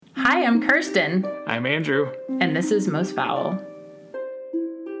Hi, I'm Kirsten. I'm Andrew. And this is Most Foul.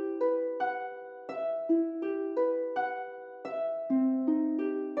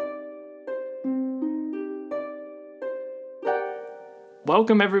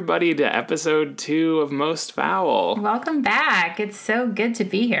 Welcome, everybody, to episode 2 of Most Foul. Welcome back. It's so good to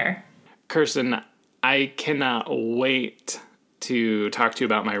be here. Kirsten, I cannot wait to talk to you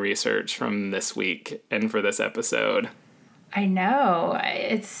about my research from this week and for this episode. I know.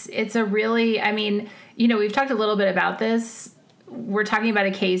 It's a really, we've talked a little bit about this. We're talking about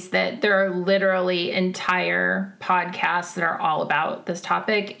a case that there are literally entire podcasts that are all about this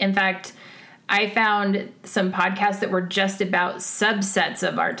topic. In fact, I found some podcasts that were just about subsets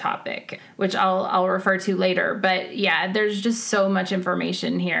of our topic, which I'll refer to later. But yeah, there's just so much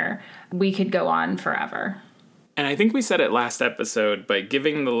information here. We could go on forever. And I think we said it last episode, but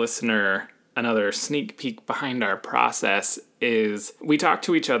giving the listener another sneak peek behind our process is we talk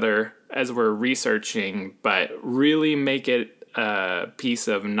to each other as we're researching, but really make it a piece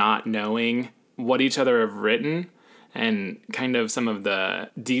of not knowing what each other have written and kind of some of the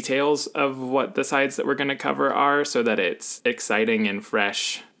details of what the sides that we're going to cover are so that it's exciting and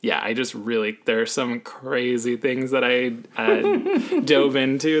fresh. Yeah, there are some crazy things that I dove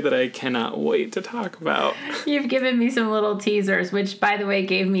into that I cannot wait to talk about. You've given me some little teasers, which, by the way,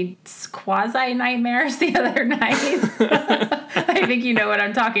 gave me quasi-nightmares the other night. I think you know what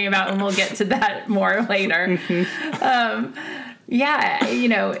I'm talking about, and we'll get to that more later.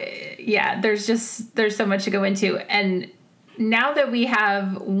 There's so much to go into. And now that we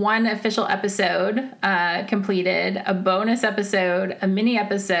have one official episode completed, a bonus episode, a mini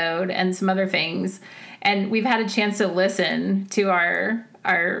episode, and some other things, and we've had a chance to listen to our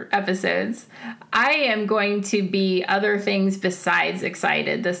episodes, I am going to be other things besides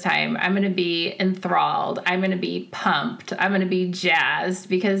excited this time. I'm going to be enthralled. I'm going to be pumped. I'm going to be jazzed,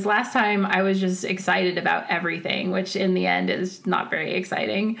 because last time I was just excited about everything, which in the end is not very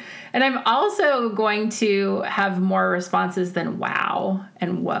exciting. And I'm also going to have more responses than wow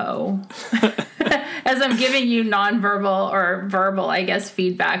and whoa as I'm giving you nonverbal or verbal, I guess,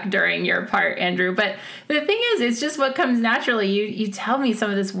 feedback during your part, Andrew. But the thing is, it's just what comes naturally. You tell me some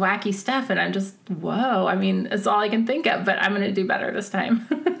of this wacky stuff and I'm just, whoa. I mean, it's all I can think of, but I'm going to do better this time.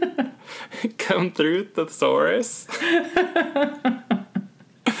 Come through, thesaurus.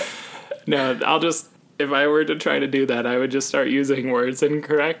 No, if I were to try to do that, I would just start using words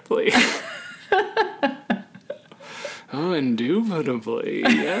incorrectly. Oh, indubitably.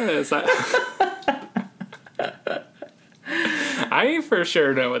 Yes. I for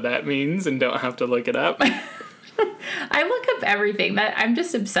sure know what that means and don't have to look it up. I look up everything. I'm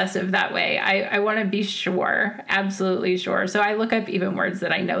just obsessive that way. I want to be sure, absolutely sure. So I look up even words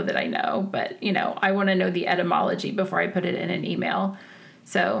that I know, but, I want to know the etymology before I put it in an email.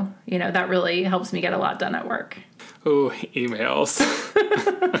 So, that really helps me get a lot done at work. Ooh, emails.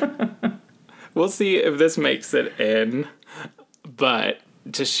 We'll see if this makes it in, but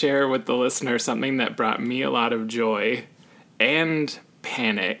to share with the listener something that brought me a lot of joy and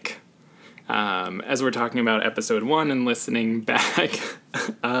panic as we're talking about episode 1 and listening back.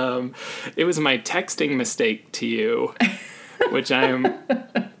 It was my texting mistake to you, which I'm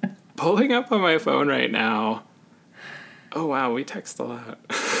pulling up on my phone right now. Oh, wow, we text a lot.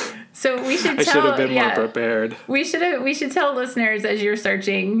 So we should I should have been more prepared. We should tell listeners, as you're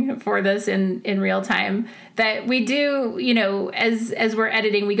searching for this in real time, that we do, as we're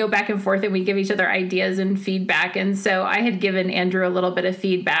editing, we go back and forth and we give each other ideas and feedback. And so I had given Andrew a little bit of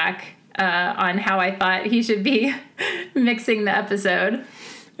feedback on how I thought he should be mixing the episode.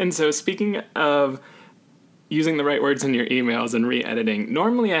 And so speaking of using the right words in your emails and re-editing,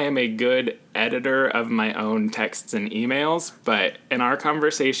 normally I am a good editor of my own texts and emails, but in our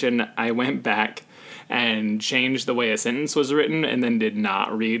conversation, I went back and changed the way a sentence was written and then did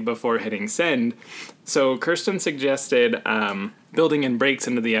not read before hitting send. So Kirsten suggested building in breaks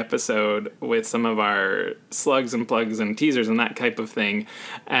into the episode with some of our slugs and plugs and teasers and that type of thing.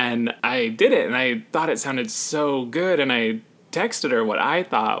 And I did it, and I thought it sounded so good, and I texted her what I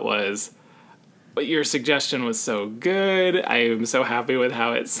thought was, but your suggestion was so good. I am so happy with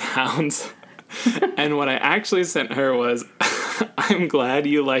how it sounds. And what I actually sent her was, I'm glad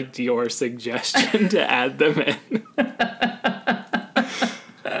you liked your suggestion to add them in.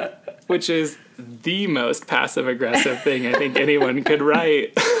 Which is the most passive-aggressive thing I think anyone could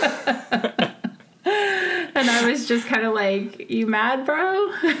write. And I was just kind of like, you mad,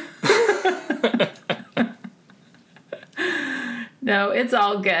 bro? No, it's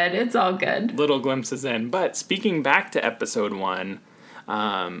all good. It's all good. Little glimpses in. But speaking back to episode 1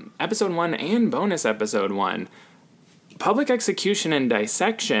 and bonus episode 1, public execution and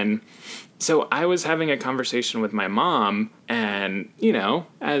dissection. So I was having a conversation with my mom, and,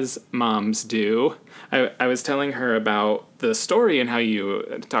 as moms do, I was telling her about the story and how you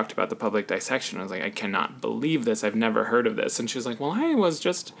talked about the public dissection. I was like, I cannot believe this. I've never heard of this. And she was like, well, I was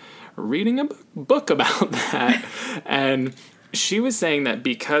just reading a book about that. And she was saying that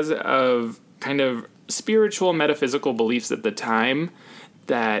because of kind of spiritual, metaphysical beliefs at the time,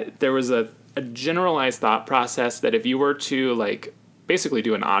 that there was a generalized thought process that if you were to, basically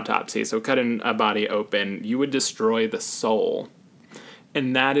do an autopsy, so cut a body open, you would destroy the soul.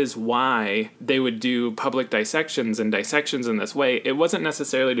 And that is why they would do public dissections and dissections in this way. It wasn't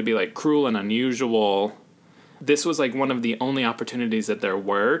necessarily to be, cruel and unusual. This was, one of the only opportunities that there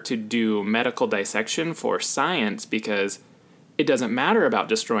were to do medical dissection for science, because it doesn't matter about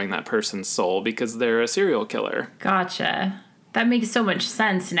destroying that person's soul because they're a serial killer. Gotcha. That makes so much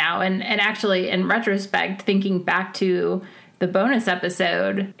sense now. And actually, in retrospect, thinking back to the bonus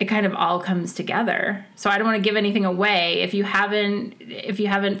episode, it kind of all comes together. So I don't want to give anything away. If you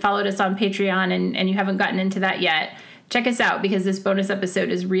haven't followed us on Patreon and you haven't gotten into that yet, check us out, because this bonus episode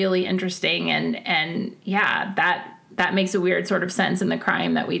is really interesting. And yeah, that makes a weird sort of sense in the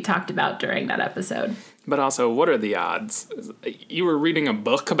crime that we talked about during that episode. But also, what are the odds? You were reading a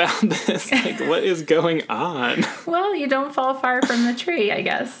book about this? What is going on? Well, you don't fall far from the tree, I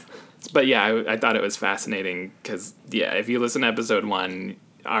guess. But yeah, I thought it was fascinating because, if you listen to episode 1,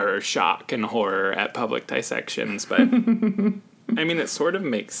 our shock and horror at public dissections. But, it sort of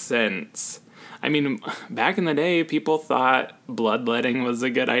makes sense. Back in the day, people thought bloodletting was a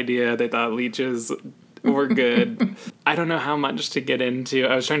good idea. They thought leeches were good. I don't know how much to get into.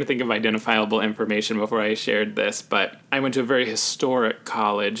 I was trying to think of identifiable information before I shared this, but I went to a very historic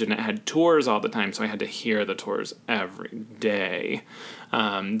college and it had tours all the time, so I had to hear the tours every day,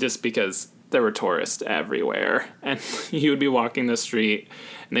 just because there were tourists everywhere. And you would be walking the street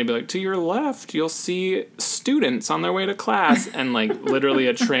and they'd be like, to your left, you'll see students on their way to class. And literally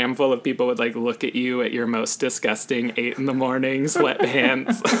a tram full of people would look at you at your most disgusting 8 a.m.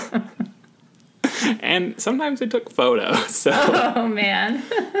 sweatpants. And sometimes they took photos. So. Oh, man.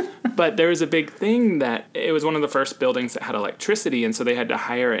 But there was a big thing that it was one of the first buildings that had electricity, and so they had to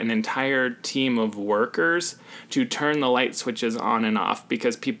hire an entire team of workers to turn the light switches on and off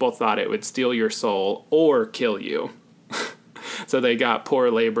because people thought it would steal your soul or kill you. So they got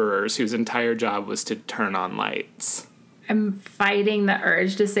poor laborers whose entire job was to turn on lights. I'm fighting the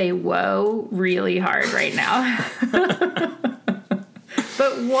urge to say whoa really hard right now.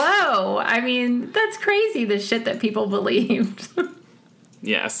 But whoa, that's crazy, the shit that people believed.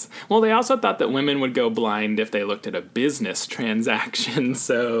 Yes. Well, they also thought that women would go blind if they looked at a business transaction,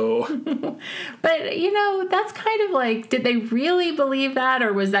 so... But, that's kind of did they really believe that,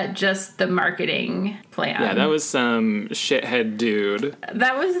 or was that just the marketing plan? Yeah, that was some shithead dude.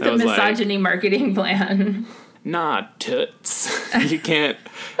 That was the misogyny marketing plan. Nah, toots. You can't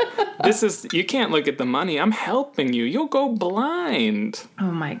look at the money. I'm helping you. You'll go blind.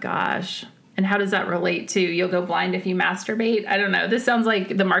 Oh my gosh. And how does that relate to you'll go blind if you masturbate? I don't know. This sounds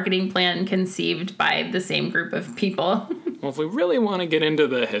like the marketing plan conceived by the same group of people. Well, if we really want to get into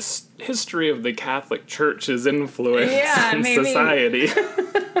the history of the Catholic Church's influence in society,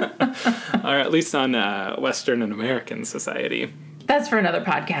 or at least on Western and American society. That's for another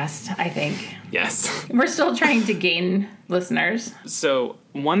podcast, I think. Yes. We're still trying to gain listeners. So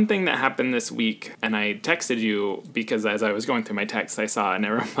one thing that happened this week, and I texted you because as I was going through my texts, I saw it and it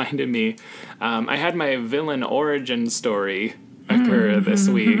reminded me. I had my villain origin story occur this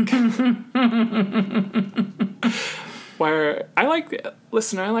week. Where I like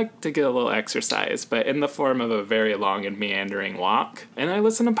to get a little exercise, but in the form of a very long and meandering walk. And I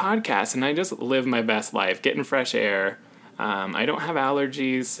listen to podcasts and I just live my best life, getting fresh air. I don't have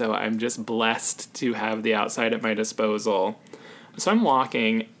allergies, so I'm just blessed to have the outside at my disposal. So I'm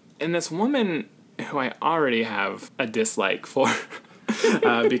walking, and this woman who I already have a dislike for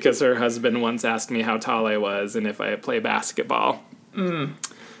because her husband once asked me how tall I was and if I play basketball.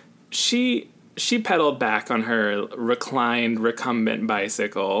 She pedaled back on her reclined recumbent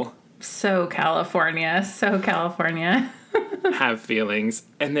bicycle. So California. Have feelings.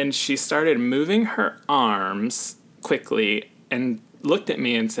 And then she started moving her arms quickly and looked at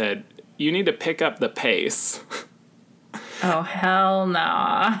me and said, "You need to pick up the pace." Oh, hell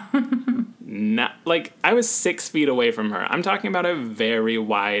nah. I was 6 feet away from her. I'm talking about a very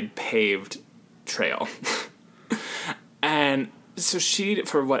wide paved trail. And so she,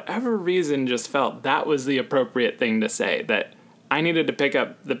 for whatever reason, just felt that was the appropriate thing to say, that I needed to pick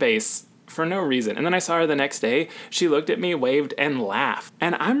up the pace for no reason. And then I saw her the next day. She looked at me, waved, and laughed.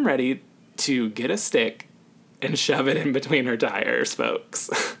 And I'm ready to get a stick and shove it in between her tires, folks.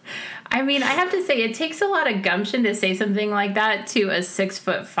 I mean, I have to say, it takes a lot of gumption to say something like that to a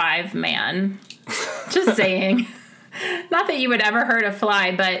 6'5" man. Just saying. Not that you would ever hurt a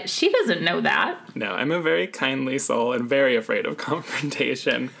fly, but she doesn't know that. No, I'm a very kindly soul and very afraid of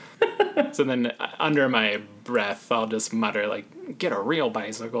confrontation. So then under my breath, I'll just mutter, like, get a real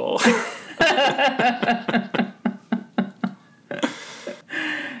bicycle.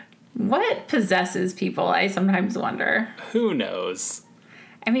 What possesses people, I sometimes wonder. Who knows?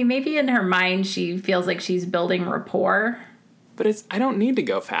 I mean, maybe in her mind she feels like she's building rapport. But I don't need to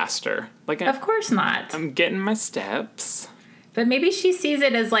go faster. Like, Of course not. I'm getting my steps. But maybe she sees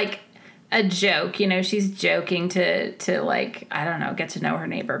it as like a joke. You know, she's joking to like, I don't know, get to know her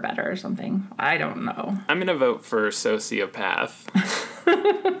neighbor better or something. I don't know. I'm going to vote for sociopath.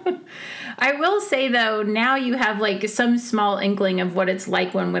 I will say, though, now you have like some small inkling of what it's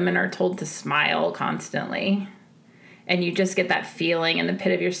like when women are told to smile constantly. And you just get that feeling in the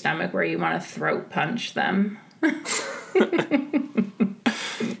pit of your stomach where you want to throat punch them.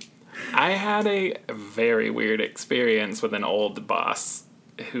 I had a very weird experience with an old boss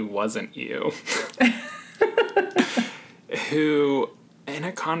who wasn't you. Who, in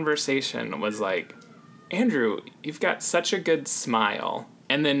a conversation, was like, Andrew, you've got such a good smile.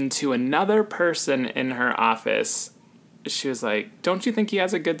 And then to another person in her office, she was like, don't you think he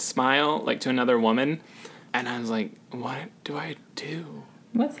has a good smile? Like, to another woman. And I was like, what do I do?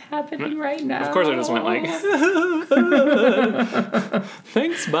 What's happening right now? Of course I just went like,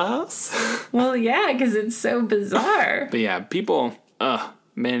 thanks, boss. Well, yeah, because it's so bizarre. But yeah, people,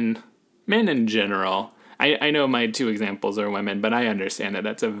 men in general. I know my two examples are women, but I understand that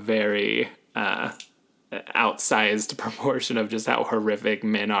that's a very outsized proportion of just how horrific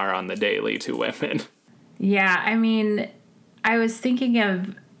men are on the daily to women. Yeah, I mean, I was thinking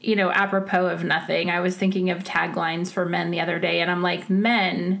of, you know, apropos of nothing, I was thinking of taglines for men the other day, and I'm like,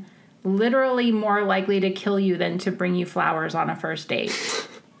 men literally more likely to kill you than to bring you flowers on a first date.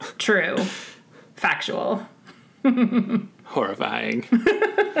 True. Factual. Horrifying.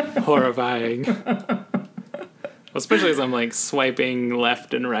 Horrifying. Especially as I'm like swiping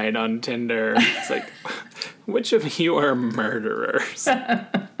left and right on Tinder. It's like, which of you are murderers?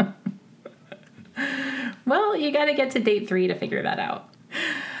 Well, you got to get to date 3 to figure that out.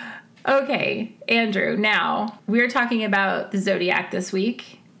 Okay, Andrew, now we're talking about the Zodiac this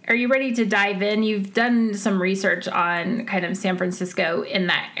week. Are you ready to dive in? You've done some research on kind of San Francisco in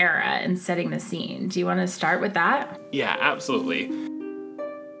that era and setting the scene. Do you want to start with that? Yeah, absolutely.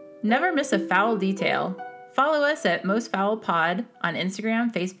 Never miss a foul detail. Follow us at Most Foul Pod on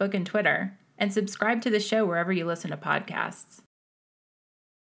Instagram, Facebook, and Twitter, and subscribe to the show wherever you listen to podcasts.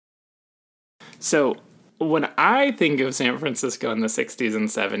 So when I think of San Francisco in the 60s and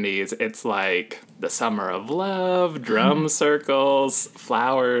 70s, it's like the summer of love, drum circles,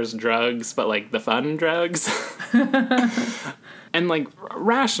 flowers, drugs, but like the fun drugs. And like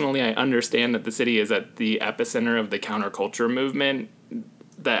rationally, I understand that the city is at the epicenter of the counterculture movement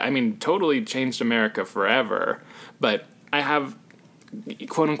that, I mean, totally changed America forever. But I have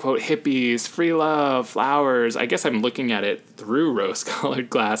quote unquote hippies, free love, flowers. I guess I'm looking at it through rose-colored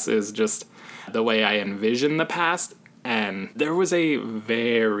glasses, just the way I envision the past. And there was a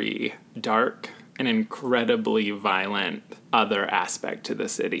very dark and incredibly violent other aspect to the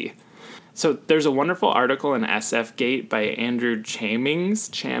city. So there's a wonderful article in SF Gate by Andrew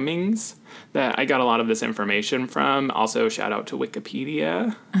Chamings that I got a lot of this information from. Also, shout out to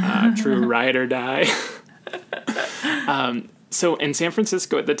Wikipedia, true ride or die. So in San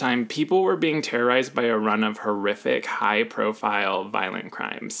Francisco at the time, people were being terrorized by a run of horrific, high-profile violent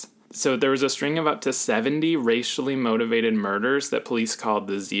crimes. So there was a string of up to 70 racially motivated murders that police called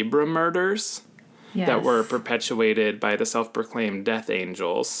the Zebra Murders. Yes. That were perpetuated by the self-proclaimed Death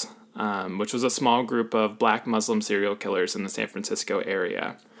Angels, which was a small group of black Muslim serial killers in the San Francisco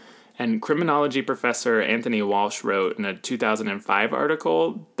area. And criminology professor Anthony Walsh wrote in a 2005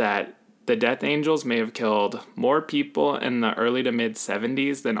 article that the Death Angels may have killed more people in the early to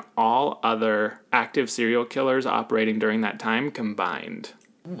mid-70s than all other active serial killers operating during that time combined.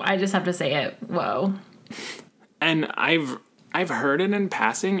 I just have to say it. Whoa. And I've heard it in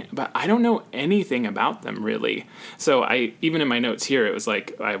passing, but I don't know anything about them, really. So even in my notes here, it was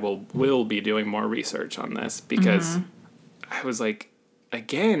like, I will be doing more research on this because I was like,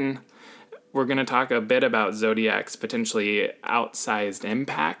 again, we're going to talk a bit about Zodiac's potentially outsized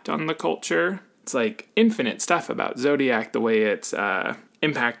impact on the culture. It's like infinite stuff about Zodiac, the way it's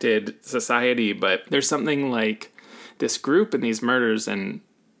impacted society, but there's something like this group and these murders, and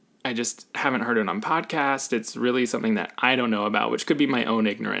I just haven't heard it on podcast. It's really something that I don't know about, which could be my own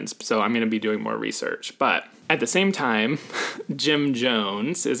ignorance. So I'm going to be doing more research. But At the same time, Jim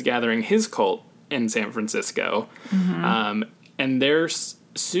Jones is gathering his cult in San Francisco. And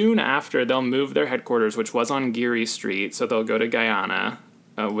soon after, they'll move their headquarters, which was on Geary Street, so they'll go to Guyana,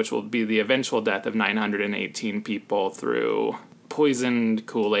 which will be the eventual death of 918 people through poisoned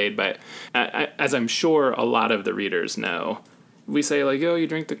Kool-Aid. But as I'm sure a lot of the readers know, we say, like, oh, you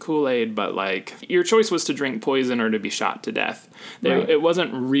drink the Kool-Aid, but, like, your choice was to drink poison or to be shot to death. Right. It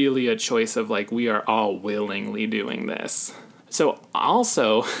wasn't really a choice of, like, we are all willingly doing this. So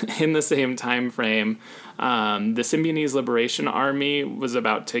also, in the same time frame, the Symbionese Liberation Army was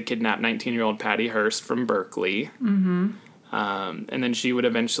about to kidnap 19-year-old Patty Hearst from Berkeley. And then she would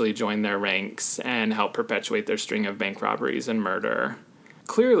eventually join their ranks and help perpetuate their string of bank robberies and murder.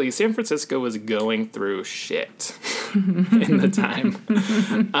 Clearly, San Francisco was going through shit in the time.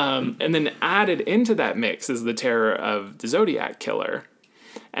 And then added into that mix is the terror of the Zodiac Killer.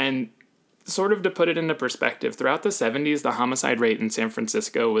 And sort of to put it into perspective, throughout the 70s, the homicide rate in San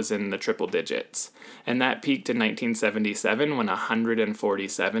Francisco was in the triple digits. And that peaked in 1977 when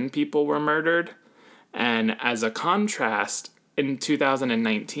 147 people were murdered. And as a contrast, in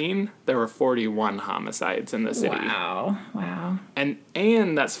 2019, there were 41 homicides in the city. Wow.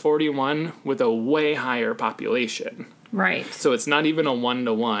 And that's 41 with a way higher population. Right. So it's not even a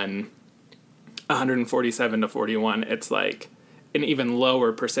 1-to-1, 147 to 41. It's like an even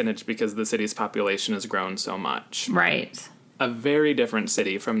lower percentage because the city's population has grown so much. Right. A very different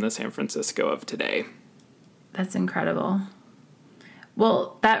city from the San Francisco of today. That's incredible.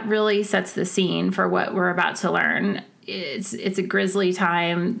 Well, that really sets the scene for what we're about to learn. It's a grisly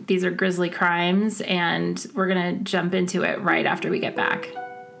time. These are grisly crimes, and we're going to jump into it right after we get back.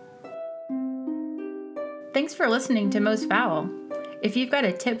 Thanks for listening to Most Foul. If you've got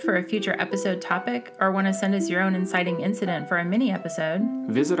a tip for a future episode topic or want to send us your own inciting incident for a mini episode,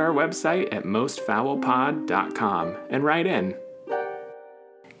 visit our website at mostfoulpod.com and write in.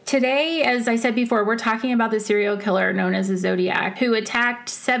 Today, as I said before, we're talking about the serial killer known as the Zodiac, who attacked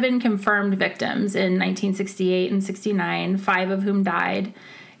 7 confirmed victims in 1968 and 69, 5 of whom died.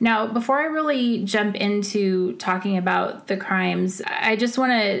 Now, before I really jump into talking about the crimes, I just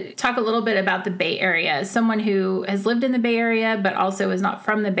want to talk a little bit about the Bay Area. As someone who has lived in the Bay Area, but also is not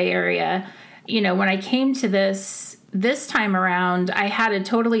from the Bay Area, you know, when I came to this time around, I had a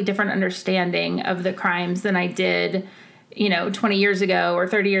totally different understanding of the crimes than I did 20 years ago or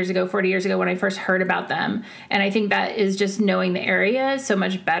 30 years ago, 40 years ago when I first heard about them. And I think that is just knowing the area so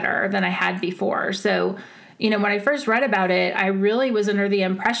much better than I had before. So, when I first read about it, I really was under the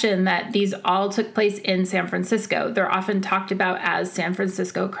impression that these all took place in San Francisco. They're often talked about as San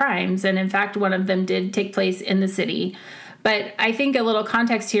Francisco crimes. And in fact, one of them did take place in the city. But I think a little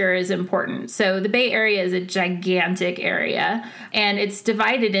context here is important. So the Bay Area is a gigantic area, and it's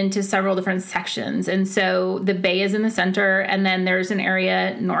divided into several different sections. And so the Bay is in the center, and then there's an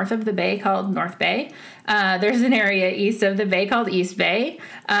area north of the Bay called North Bay. There's an area east of the Bay called East Bay.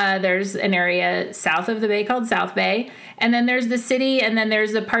 There's an area south of the Bay called South Bay. And then there's the city, and then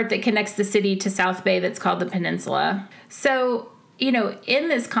there's the part that connects the city to South Bay that's called the Peninsula. So in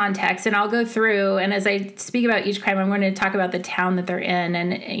this context, and I'll go through, and as I speak about each crime, I'm going to talk about the town that they're in.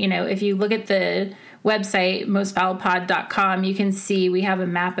 And, if you look at the website, mostfoulpod.com, you can see we have a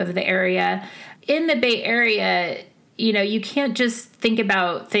map of the area. In the Bay Area, you can't just think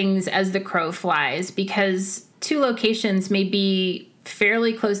about things as the crow flies, because 2 locations may be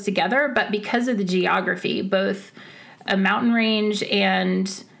fairly close together, but because of the geography, both a mountain range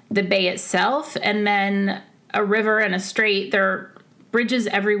and the bay itself, and then a river and a strait, there are bridges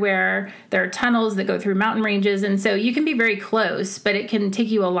everywhere. There are tunnels that go through mountain ranges. And so you can be very close, but it can take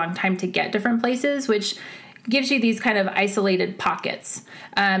you a long time to get different places, which gives you these kind of isolated pockets.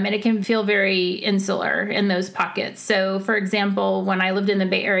 And it can feel very insular in those pockets. So, for example, when I lived in the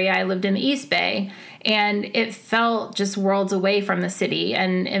Bay Area, I lived in the East Bay, and it felt just worlds away from the city.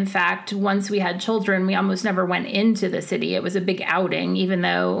 And in fact, once we had children, we almost never went into the city. It was a big outing, even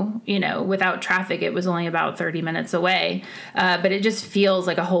though, without traffic, it was only about 30 minutes away. But it just feels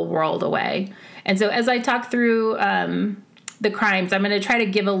like a whole world away. And so as I talk through the crimes, I'm going to try to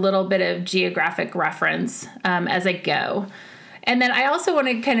give a little bit of geographic reference as I go. And then I also want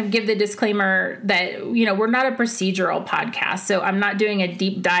to kind of give the disclaimer that, we're not a procedural podcast, so I'm not doing a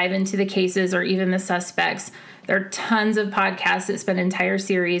deep dive into the cases or even the suspects. There are tons of podcasts that spend entire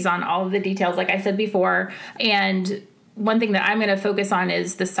series on all of the details, like I said before. And one thing that I'm going to focus on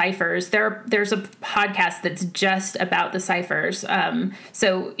is the ciphers. There's a podcast that's just about the ciphers.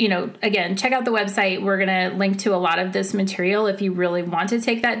 So, again, check out the website. We're going to link to a lot of this material if you really want to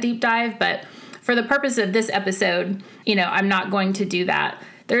take that deep dive. But for the purpose of this episode, I'm not going to do that.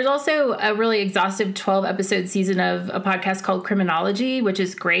 There's also a really exhaustive 12-episode season of a podcast called Criminology, which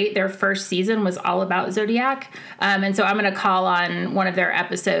is great. Their first season was all about Zodiac. And so I'm going to call on one of their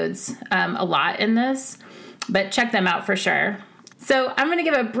episodes a lot in this, but check them out for sure. So I'm going to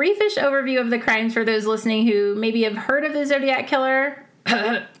give a briefish overview of the crimes for those listening who maybe have heard of the Zodiac Killer,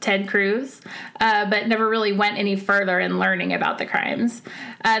 Ted Cruz, but never really went any further in learning about the crimes.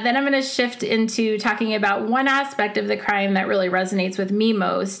 Then I'm going to shift into talking about one aspect of the crime that really resonates with me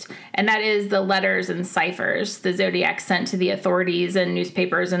most, and that is the letters and ciphers the Zodiac sent to the authorities and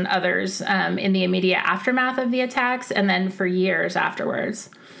newspapers and others in the immediate aftermath of the attacks, and then for years afterwards.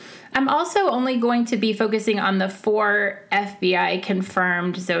 I'm also only going to be focusing on the 4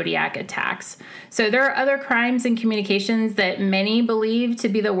 FBI-confirmed Zodiac attacks. So there are other crimes and communications that many believe to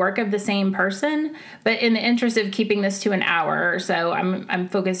be the work of the same person, but in the interest of keeping this to an hour or so, I'm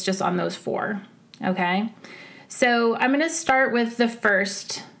focused just on those 4, okay? So I'm going to start with the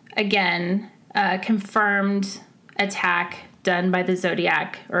first, again, confirmed attack done by the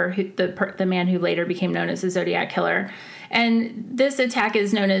Zodiac, or the man who later became known as the Zodiac Killer. And this attack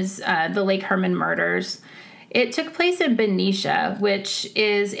is known as the Lake Herman murders. It took place in Benicia, which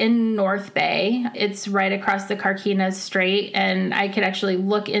is in North Bay. It's right across the Carquinez Strait, and I could actually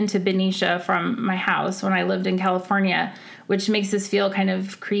look into Benicia from my house when I lived in California, which makes this feel kind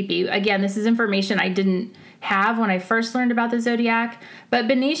of creepy. Again, this is information I didn't have when I first learned about the Zodiac, but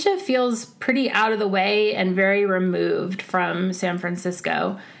Benicia feels pretty out of the way and very removed from San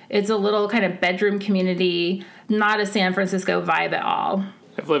Francisco. It's a little kind of bedroom community, not a San Francisco vibe at all.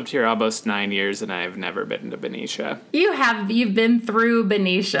 I've lived here almost 9 years, and I've never been to Benicia. You've been through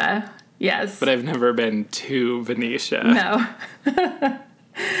Benicia, yes. But I've never been to Benicia. No.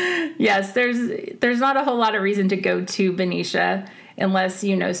 Yes, there's not a whole lot of reason to go to Benicia unless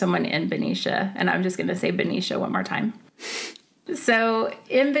you know someone in Benicia. And I'm just going to say Benicia one more time. So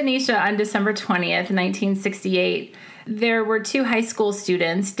in Benicia on December 20th, 1968, there were 2 high school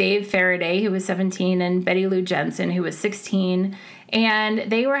students, Dave Faraday, who was 17, and Betty Lou Jensen, who was 16,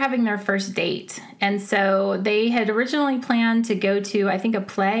 and they were having their first date. And so they had originally planned to go to, I think, a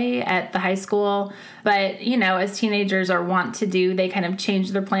play at the high school, but, as teenagers are wont to do, they kind of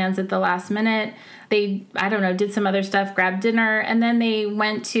changed their plans at the last minute. They, did some other stuff, grabbed dinner, and then they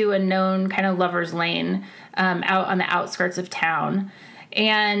went to a known kind of lover's lane out on the outskirts of town.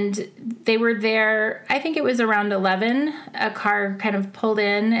 And they were there, I think it was around 11. A car kind of pulled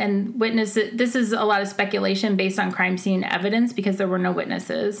in and witnessed it. This is a lot of speculation based on crime scene evidence because there were no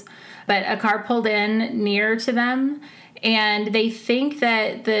witnesses. But a car pulled in near to them, and they think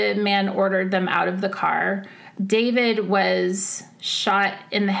that the man ordered them out of the car. David was shot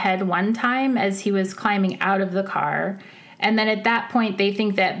in the head one time as he was climbing out of the car. And then at that point, they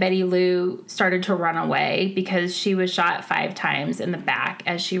think that Betty Lou started to run away because she was shot 5 times in the back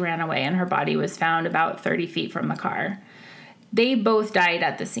as she ran away, and her body was found about 30 feet from the car. They both died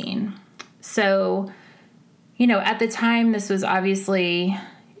at the scene. So, at the time, this was obviously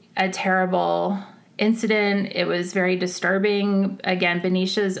a terrible incident. It was very disturbing. Again,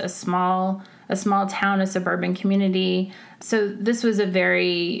 Benicia's a small town, a suburban community. So this was a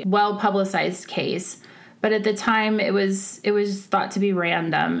very well-publicized case. But at the time, it was thought to be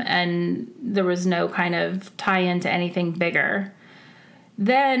random, and there was no kind of tie-in to anything bigger.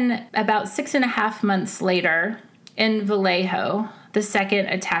 Then, about 6.5 months later, in Vallejo, the second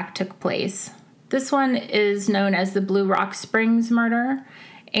attack took place. This one is known as the Blue Rock Springs murder.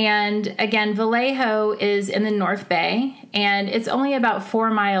 And again, Vallejo is in the North Bay, and it's only about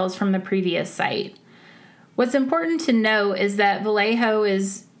 4 miles from the previous site. What's important to know is that Vallejo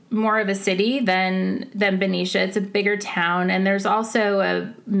is more of a city than Benicia. It's a bigger town, and there's also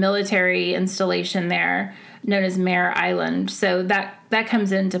a military installation there known as Mare Island. So that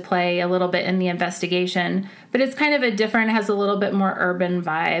comes into play a little bit in the investigation. But it's kind of has a little bit more urban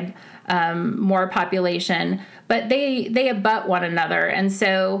vibe, more population. But they abut one another. And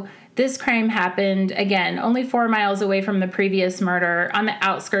so this crime happened, again, only 4 miles away from the previous murder on the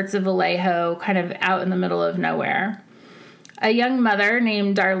outskirts of Vallejo, kind of out in the middle of nowhere. A young mother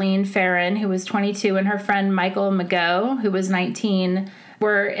named Darlene Farron, who was 22, and her friend Michael Mago, who was 19,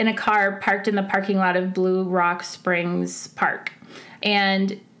 were in a car parked in the parking lot of Blue Rock Springs Park.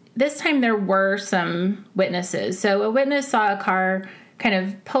 And this time there were some witnesses. So a witness saw a car kind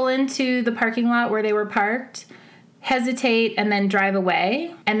of pull into the parking lot where they were parked, hesitate, and then drive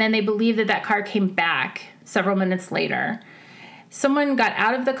away. And then they believe that car came back several minutes later. Someone got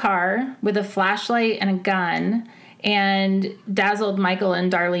out of the car with a flashlight and a gun and dazzled Michael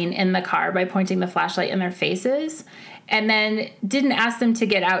and Darlene in the car by pointing the flashlight in their faces, and then didn't ask them to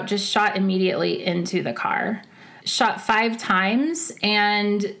get out, just shot immediately into the car. shot 5 times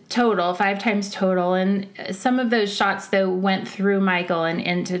and total, 5 times total. And some of those shots, though, went through Michael and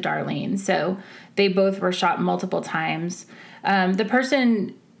into Darlene. So they both were shot multiple times. The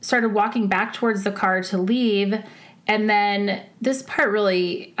person started walking back towards the car to leave. And then this part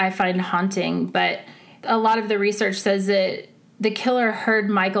really I find haunting, but a lot of the research says that the killer heard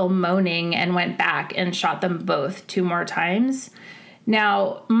Michael moaning and went back and shot them both 2 more times.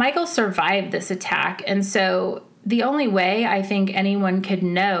 Now, Michael survived this attack, and so the only way I think anyone could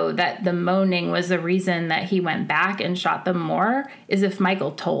know that the moaning was the reason that he went back and shot them more is if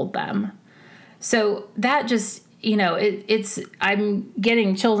Michael told them. So that just, I'm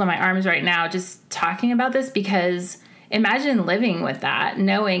getting chills on my arms right now just talking about this, because imagine living with that,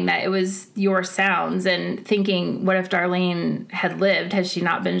 knowing that it was your sounds and thinking, what if Darlene had lived? Had she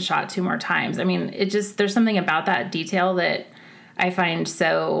not been shot 2 more times? I mean, there's something about that detail that I find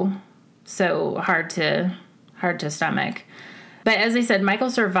so hard to stomach. But as I said, Michael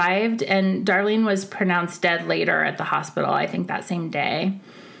survived, and Darlene was pronounced dead later at the hospital, I think that same day.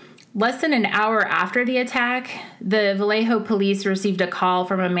 Less than an hour after the attack, the Vallejo police received a call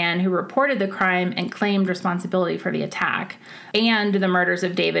from a man who reported the crime and claimed responsibility for the attack and the murders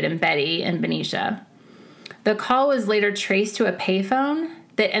of David and Betty in Benicia. The call was later traced to a payphone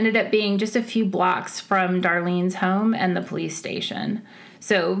that ended up being just a few blocks from Darlene's home and the police station.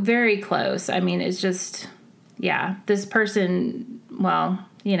 So very close. I mean, it's just, this person, well,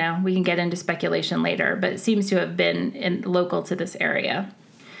 we can get into speculation later, but it seems to have been local to this area.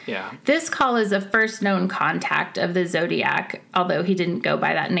 Yeah. This call is the first known contact of the Zodiac, although he didn't go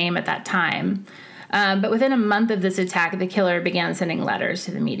by that name at that time. But within a month of this attack, the killer began sending letters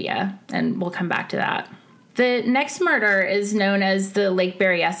to the media, and we'll come back to that. The next murder is known as the Lake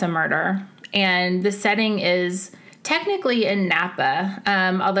Berryessa murder, and the setting is technically in Napa,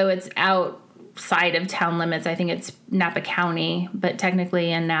 although it's outside of town limits. I think it's Napa County, but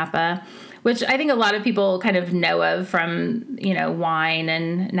technically in Napa, which I think a lot of people kind of know of from, wine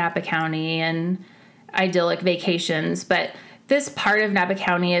and Napa County and idyllic vacations. But this part of Napa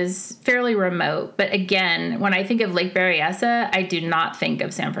County is fairly remote. But again, when I think of Lake Berryessa, I do not think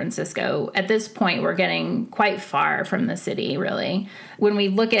of San Francisco. At this point, we're getting quite far from the city, really. When we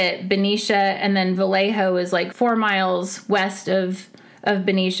look at Benicia, and then Vallejo is like 4 miles west of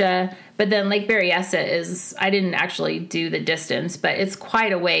Benicia, but then Lake Berryessa is, I didn't actually do the distance, but it's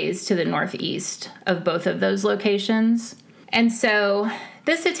quite a ways to the northeast of both of those locations. And so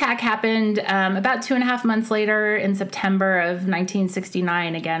this attack happened about 2.5 months later in September of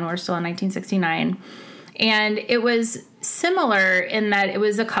 1969. Again, we're still in 1969. And it was similar in that it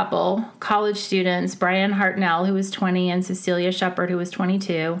was a couple, college students, Brian Hartnell, who was 20, and Cecilia Shepard, who was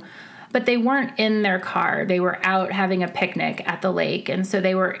 22. But they weren't in their car. They were out having a picnic at the lake. And so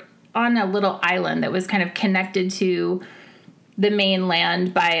they were on a little island that was kind of connected to the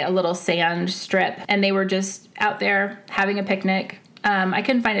mainland by a little sand strip. And they were just out there having a picnic. I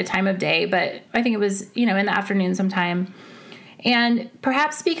couldn't find a time of day, but I think it was, in the afternoon sometime. And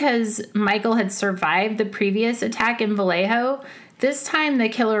perhaps because Michael had survived the previous attack in Vallejo, this time the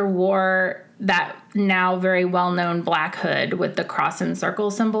killer wore that now very well-known black hood with the cross and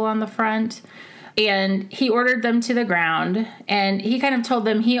circle symbol on the front. And he ordered them to the ground, and he kind of told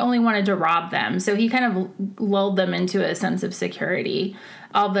them he only wanted to rob them. So he kind of lulled them into a sense of security.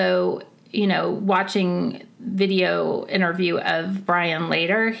 Although, watching video interview of Brian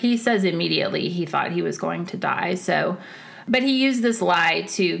later, he says immediately he thought he was going to die. But he used this lie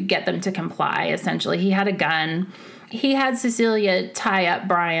to get them to comply, essentially. He had a gun. He had Cecilia tie up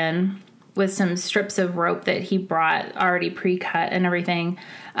Brian with some strips of rope that he brought already pre-cut and everything.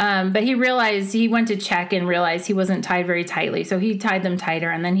 But he went to check and realized he wasn't tied very tightly. So he tied them tighter,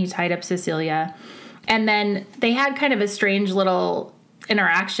 and then he tied up Cecilia. And then they had kind of a strange little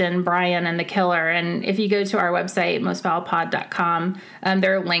interaction, Brian and the killer. And if you go to our website, mostfoulpod.com,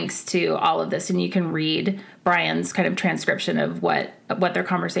 there are links to all of this, and you can read Brian's kind of transcription of what their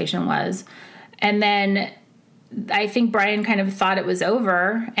conversation was. And then I think Brian kind of thought it was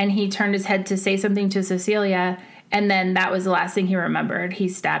over, and he turned his head to say something to Cecilia, and then that was the last thing he remembered. He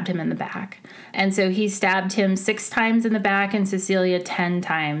stabbed him in the back. And so he stabbed him 6 times in the back and Cecilia 10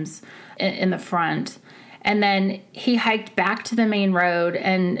 times in the front. And then he hiked back to the main road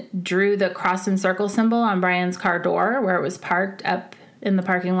and drew the cross and circle symbol on Brian's car door where it was parked up in the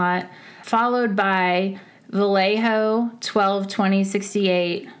parking lot, followed by Vallejo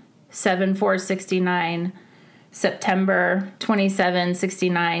 12/20/68, 7/4/69, September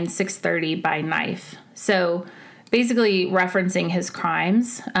 27/69, 6:30 by knife. So basically referencing his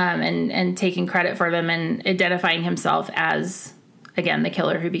crimes and taking credit for them and identifying himself as, again, the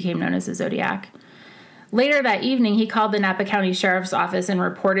killer who became known as the Zodiac. Later that evening, he called the Napa County Sheriff's Office and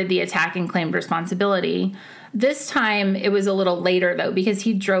reported the attack and claimed responsibility. This time, it was a little later, though, because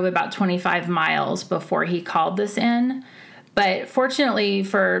he drove about 25 miles before he called this in. But fortunately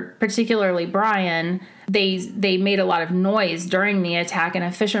for particularly Brian, they made a lot of noise during the attack, and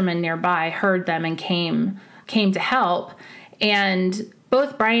a fisherman nearby heard them and came to help. And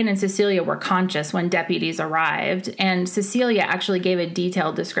both Brian and Cecilia were conscious when deputies arrived, and Cecilia actually gave a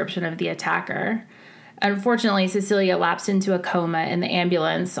detailed description of the attacker. Unfortunately, Cecilia lapsed into a coma in the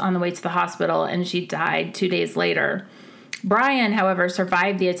ambulance on the way to the hospital, and she died 2 days later. Brian, however,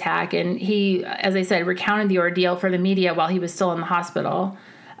 survived the attack, and he, as I said, recounted the ordeal for the media while he was still in the hospital.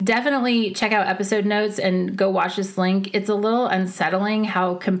 Definitely check out episode notes and go watch this link. It's a little unsettling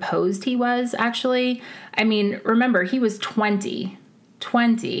how composed he was, actually. I mean, remember, he was 20,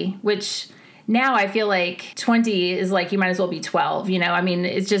 which now I feel like 20 is like you might as well be 12, you know? I mean,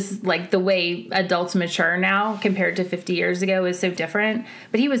 it's just like the way adults mature now compared to 50 years ago is so different.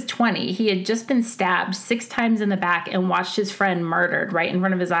 But he was 20. He had just been stabbed 6 times in the back and watched his friend murdered right in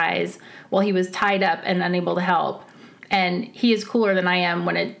front of his eyes while he was tied up and unable to help. And he is cooler than I am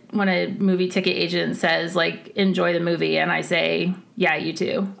when a movie ticket agent says, like, enjoy the movie. And I say, yeah, you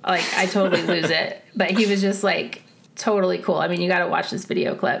too. Like, I totally lose it. But he was just like totally cool. I mean, you got to watch this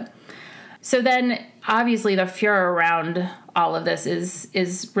video clip. So then, obviously, the furor around all of this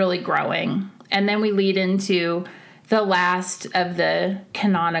is really growing. And then we lead into the last of the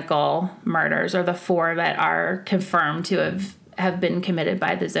canonical murders, or the 4 that are confirmed to have been committed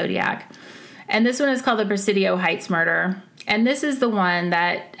by the Zodiac. And this one is called the Presidio Heights murder. And this is the one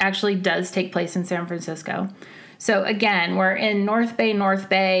that actually does take place in San Francisco. So again, we're in North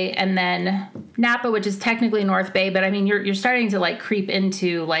Bay, and then Napa, which is technically North Bay, but I mean, you're starting to like creep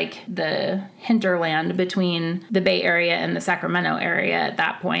into like the hinterland between the Bay Area and the Sacramento area at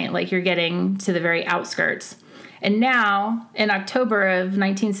that point. Like you're getting to the very outskirts. And now, in October of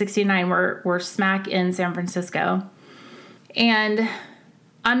 1969, we're smack in San Francisco. And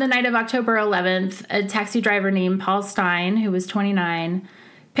on the night of October 11th, a taxi driver named Paul Stein, who was 29,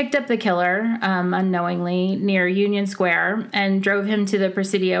 picked up the killer unknowingly near Union Square and drove him to the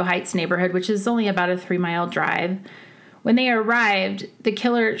Presidio Heights neighborhood, which is only about a 3-mile drive. When they arrived, the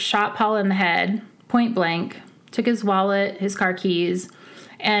killer shot Paul in the head, point blank, took his wallet, his car keys,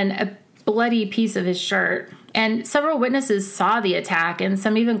 and a bloody piece of his shirt. And several witnesses saw the attack, and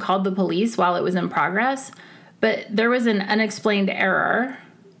some even called the police while it was in progress. But there was an unexplained error,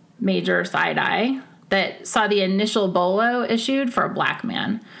 major side-eye, that saw the initial bolo issued for a black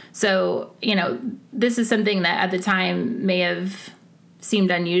man. So, you know, this is something that at the time may have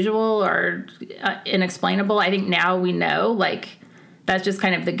seemed unusual or inexplainable. I think now we know, like, that's just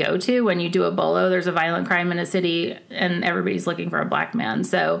kind of the go-to. When you do a bolo, there's a violent crime in a city and everybody's looking for a black man.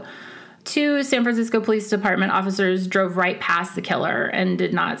 So 2 San Francisco Police Department officers drove right past the killer and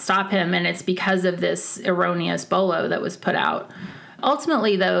did not stop him. And it's because of this erroneous bolo that was put out.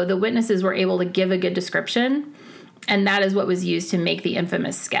 Ultimately, though, the witnesses were able to give a good description, and that is what was used to make the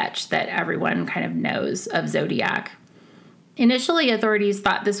infamous sketch that everyone kind of knows of Zodiac. Initially, authorities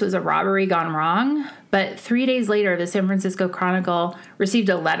thought this was a robbery gone wrong, but 3 days later, the San Francisco Chronicle received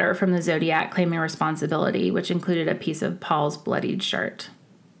a letter from the Zodiac claiming responsibility, which included a piece of Paul's bloodied shirt.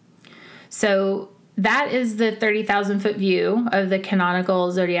 So that is the 30,000-foot view of the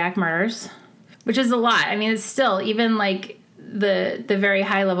canonical Zodiac murders, which is a lot. I mean, it's still, even like the very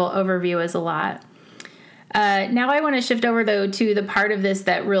high-level overview is a lot. Now I want to shift over, though, to the part of this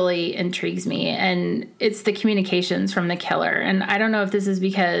that really intrigues me, and it's the communications from the killer. And I don't know if this is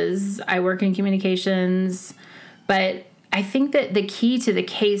because I work in communications, but I think that the key to the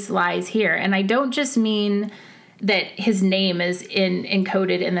case lies here. And I don't just mean that his name is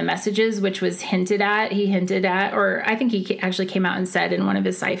encoded in the messages, which was hinted at, or I think he actually came out and said in one of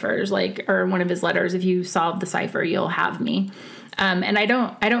his ciphers, like, or one of his letters, if you solve the cipher, you'll have me. And I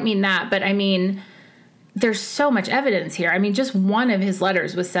don't mean that, but I mean, there's so much evidence here. I mean, just one of his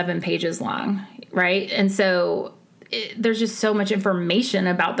letters was 7 pages long, right? And so there's just so much information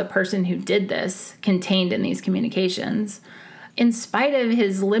about the person who did this contained in these communications. In spite of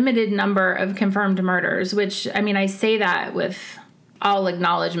his limited number of confirmed murders, which, I mean, I say that with all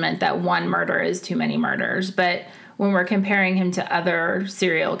acknowledgement that one murder is too many murders, but when we're comparing him to other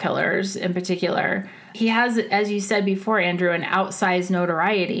serial killers in particular, he has, as you said before, Andrew, an outsized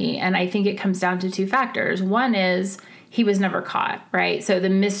notoriety, and I think it comes down to 2 factors. One is he was never caught, right? So the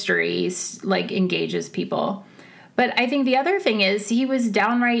mystery, like, engages people. But I think the other thing is he was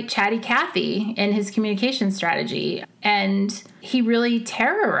downright chatty Cathy in his communication strategy, and he really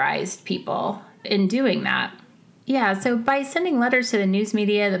terrorized people in doing that. Yeah, so by sending letters to the news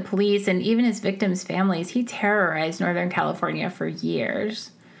media, the police, and even his victims' families, he terrorized Northern California for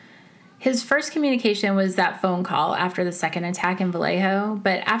years. His first communication was that phone call after the second attack in Vallejo,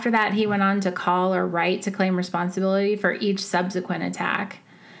 but after that he went on to call or write to claim responsibility for each subsequent attack.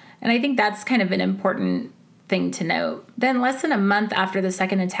 And I think that's kind of an important thing to note. Then less than a month after the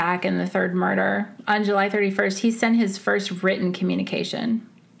second attack and the third murder, on July 31st, he sent his first written communication.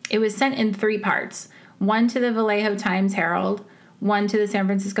 It was sent in 3 parts, one to the Vallejo Times-Herald, one to the San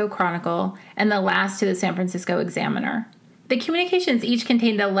Francisco Chronicle, and the last to the San Francisco Examiner. The communications each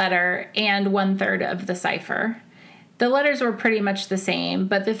contained a letter and 1/3 of the cipher. The letters were pretty much the same,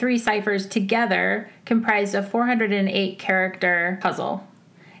 but the 3 ciphers together comprised a 408-character puzzle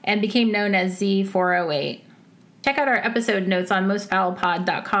and became known as Z408. Check out our episode notes on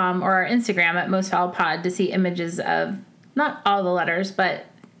mostfoulpod.com or our Instagram at mostfoulpod to see images of not all the letters, but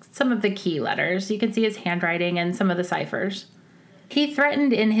some of the key letters. You can see his handwriting and some of the ciphers. He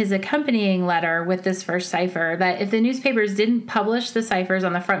threatened in his accompanying letter with this first cipher that if the newspapers didn't publish the ciphers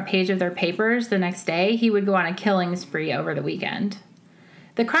on the front page of their papers the next day, he would go on a killing spree over the weekend.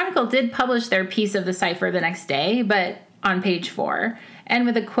 The Chronicle did publish their piece of the cipher the next day, but on page 4, and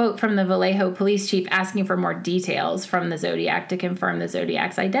with a quote from the Vallejo police chief asking for more details from the Zodiac to confirm the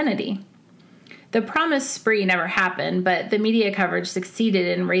Zodiac's identity. The promised spree never happened, but the media coverage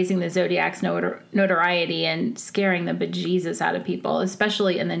succeeded in raising the Zodiac's notoriety and scaring the bejesus out of people,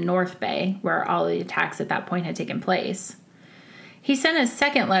 especially in the North Bay, where all the attacks at that point had taken place. He sent a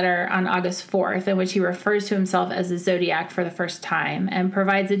second letter on August 4th, in which he refers to himself as the Zodiac for the first time and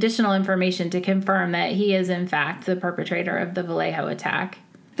provides additional information to confirm that he is, in fact, the perpetrator of the Vallejo attack.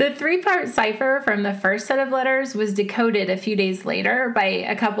 The 3-part cipher from the first set of letters was decoded a few days later by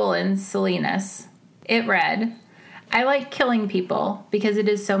a couple in Salinas. It read, "I like killing people because it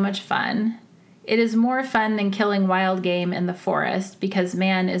is so much fun. It is more fun than killing wild game in the forest because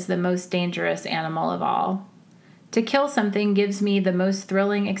man is the most dangerous animal of all. To kill something gives me the most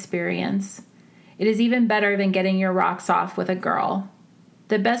thrilling experience. It is even better than getting your rocks off with a girl.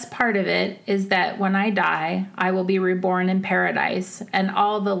 The best part of it is that when I die, I will be reborn in paradise, and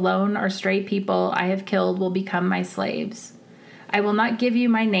all the lone or stray people I have killed will become my slaves. I will not give you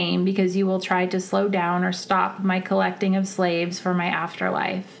my name because you will try to slow down or stop my collecting of slaves for my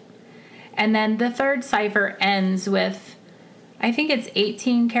afterlife." And then the third cipher ends with, I think it's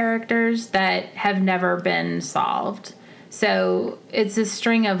 18 characters that have never been solved. So it's a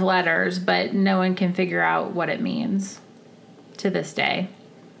string of letters, but no one can figure out what it means to this day.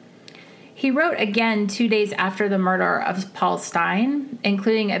 He wrote again 2 days after the murder of Paul Stine,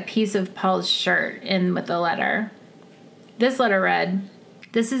 including a piece of Paul's shirt in with the letter. This letter read,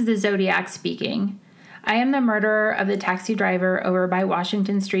 "This is the Zodiac speaking. I am the murderer of the taxi driver over by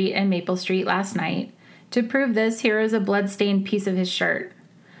Washington Street and Maple Street last night. To prove this, here is a blood-stained piece of his shirt.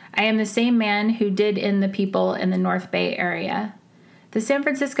 I am the same man who did in the people in the North Bay area. The San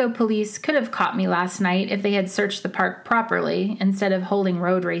Francisco police could have caught me last night if they had searched the park properly, instead of holding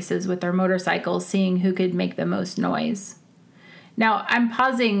road races with their motorcycles, seeing who could make the most noise." Now, I'm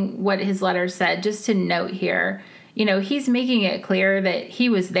pausing what his letter said just to note here, he's making it clear that he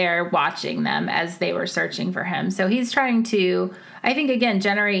was there watching them as they were searching for him. So he's trying to, I think, again,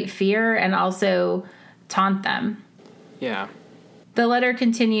 generate fear and also taunt them. Yeah. The letter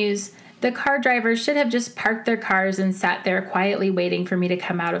continues, "The car drivers should have just parked their cars and sat there quietly waiting for me to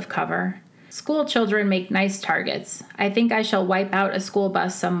come out of cover. School children make nice targets. I think I shall wipe out a school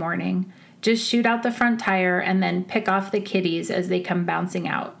bus some morning. Just shoot out the front tire and then pick off the kiddies as they come bouncing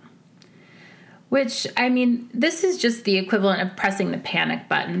out." Which, this is just the equivalent of pressing the panic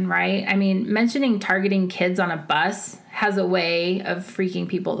button, right? Mentioning targeting kids on a bus has a way of freaking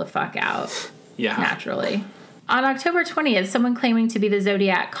people the fuck out. Yeah. Naturally. On October 20th, someone claiming to be the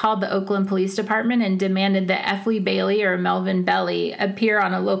Zodiac called the Oakland Police Department and demanded that F. Lee Bailey or Melvin Belly appear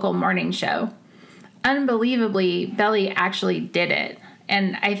on a local morning show. Unbelievably, Belly actually did it.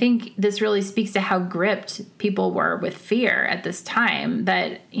 And I think this really speaks to how gripped people were with fear at this time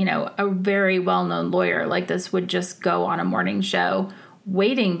that, a very well-known lawyer like this would just go on a morning show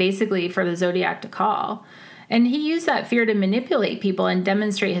waiting basically for the Zodiac to call. And he used that fear to manipulate people and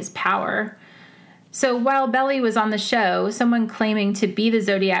demonstrate his power. So while Belly was on the show, someone claiming to be the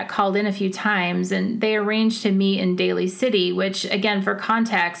Zodiac called in a few times, and they arranged to meet in Daly City, which, again, for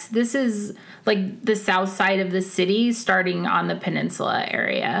context, this is like the south side of the city starting on the peninsula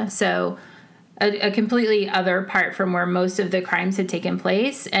area. So a completely other part from where most of the crimes had taken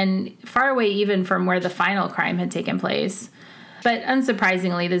place and far away even from where the final crime had taken place. But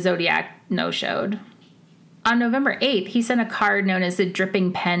unsurprisingly, the Zodiac no-showed. on November 8th, he sent a card known as the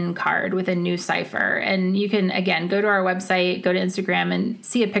Dripping Pen card with a new cipher. And you can, again, go to our website, go to Instagram, and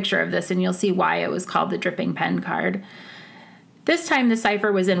see a picture of this, and you'll see why it was called the Dripping Pen card. This time, the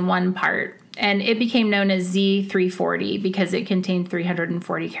cipher was in one part, and it became known as Z340 because it contained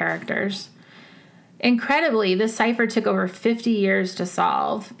 340 characters. Incredibly, this cipher took over 50 years to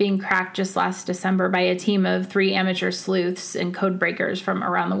solve, being cracked just last December by a team of 3 amateur sleuths and code breakers from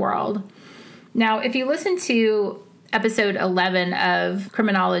around the world. Now, if you listen to episode 11 of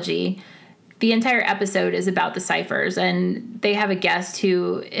Criminology, the entire episode is about the ciphers, and they have a guest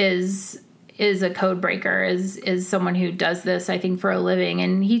who is a code breaker, is someone who does this, I think, for a living,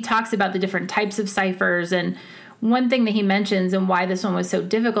 and he talks about the different types of ciphers. And one thing that he mentions and why this one was so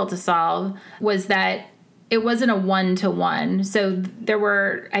difficult to solve was that it wasn't a one-to-one. So there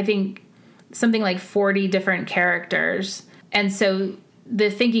were, I think, something like 40 different characters, and so the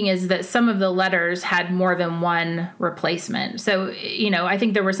thinking is that some of the letters had more than one replacement. So, I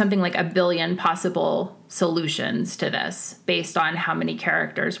think there were something like 1 billion possible solutions to this based on how many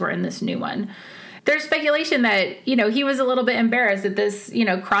characters were in this new one. There's speculation that, he was a little bit embarrassed that this,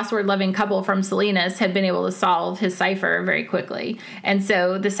 crossword-loving couple from Salinas had been able to solve his cipher very quickly. And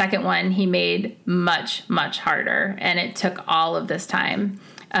so the second one he made much, much harder, and it took all of this time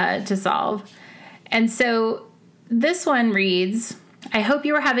to solve. And so this one reads, I hope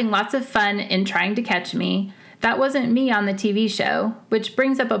you are having lots of fun in trying to catch me. That wasn't me on the TV show, which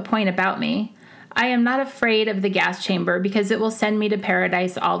brings up a point about me. I am not afraid of the gas chamber because it will send me to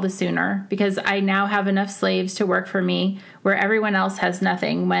paradise all the sooner, because I now have enough slaves to work for me where everyone else has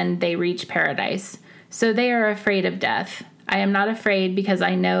nothing when they reach paradise. So they are afraid of death. I am not afraid because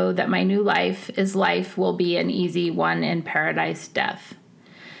I know that my new life will be an easy one in paradise death.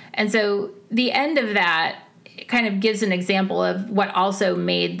 And so the end of that kind of gives an example of what also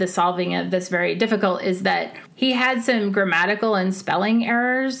made the solving of this very difficult, is that he had some grammatical and spelling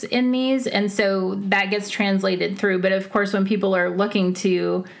errors in these, and so that gets translated through. But of course, when people are looking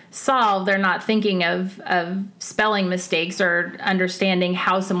to solve, they're not thinking of spelling mistakes or understanding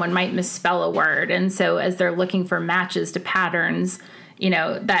how someone might misspell a word. And so as they're looking for matches to patterns,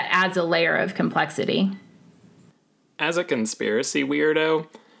 that adds a layer of complexity. As a conspiracy weirdo,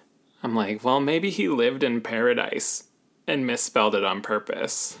 I'm like, well, maybe he lived in paradise and misspelled it on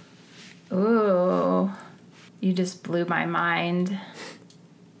purpose. Ooh, you just blew my mind.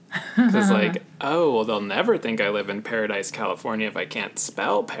 Because well, they'll never think I live in Paradise, California if I can't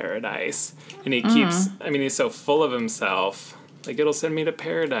spell paradise. And he keeps, he's so full of himself. It'll send me to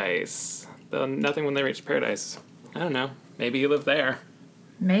paradise. Nothing when they reach paradise. I don't know. Maybe he lived there.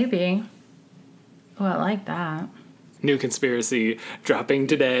 Maybe. Oh, I like that. New conspiracy dropping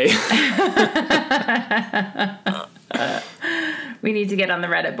today. We need to get on the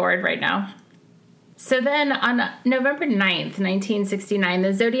Reddit board right now. So then on November 9th, 1969,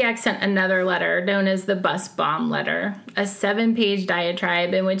 the Zodiac sent another letter known as the Bus Bomb Letter, a 7-page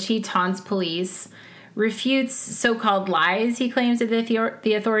diatribe in which he taunts police, refutes so-called lies he claims that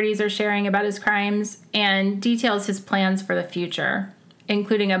the authorities are sharing about his crimes, and details his plans for the future,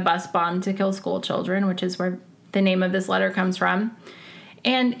 including a bus bomb to kill school children, which is where the name of this letter comes from.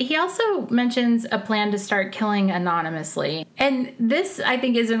 And he also mentions a plan to start killing anonymously. And this, I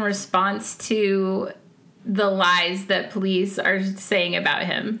think, is in response to the lies that police are saying about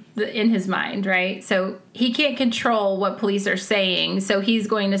him in his mind, right? So he can't control what police are saying, so he's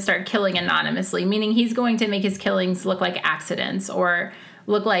going to start killing anonymously, meaning he's going to make his killings look like accidents or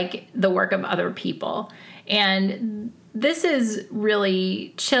look like the work of other people. And this is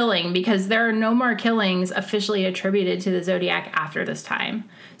really chilling because there are no more killings officially attributed to the Zodiac after this time.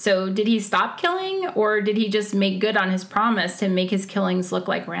 So did he stop killing, or did he just make good on his promise to make his killings look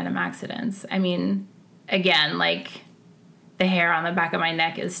like random accidents? I mean, again, the hair on the back of my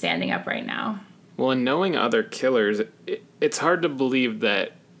neck is standing up right now. Well, in knowing other killers, it's hard to believe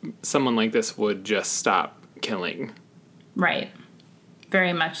that someone like this would just stop killing. Right.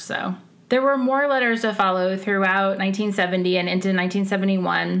 Very much so. There were more letters to follow throughout 1970 and into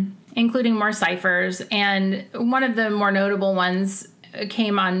 1971, including more ciphers, and one of the more notable ones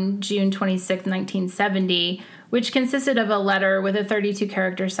came on June 26, 1970, which consisted of a letter with a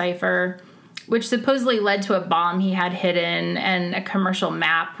 32-character cipher, which supposedly led to a bomb he had hidden, and a commercial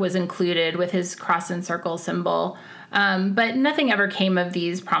map was included with his cross and circle symbol. But nothing ever came of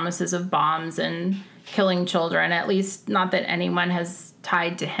these promises of bombs and killing children, at least not that anyone has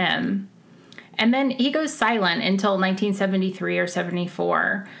tied to him. And then he goes silent until 1973 or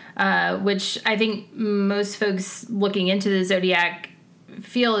 74, which I think most folks looking into the Zodiac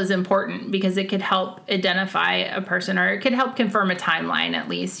feel is important because it could help identify a person, or it could help confirm a timeline at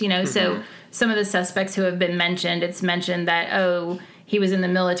least, So some of the suspects who have been mentioned, it's mentioned that, oh, he was in the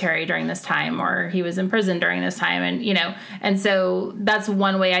military during this time, or he was in prison during this time. And, and so that's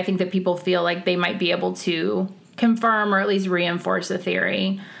one way I think that people feel like they might be able to confirm or at least reinforce a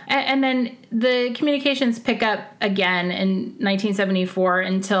theory. And then the communications pick up again in 1974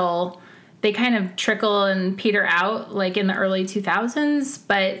 until they kind of trickle and peter out like in the early 2000s.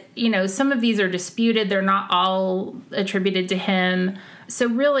 But, some of these are disputed. They're not all attributed to him. So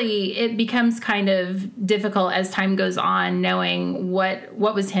really, it becomes kind of difficult as time goes on, knowing what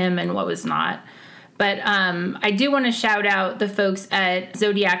was him and what was not. But I do want to shout out the folks at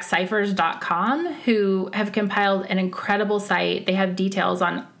ZodiacCiphers.com who have compiled an incredible site. They have details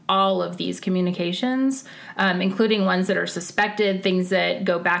on all of these communications, including ones that are suspected, things that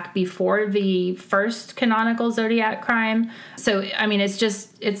go back before the first canonical Zodiac crime. So, I mean, it's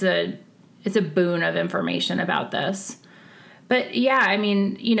a boon of information about this. But yeah, I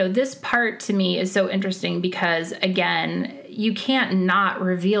mean, this part to me is so interesting because, again, you can't not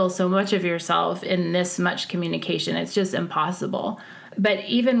reveal so much of yourself in this much communication. It's just impossible. But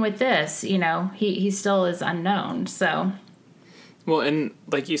even with this, he still is unknown. So, well, and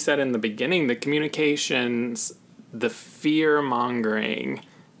like you said in the beginning, the communications, the fear mongering,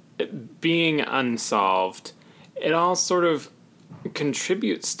 being unsolved, it all sort of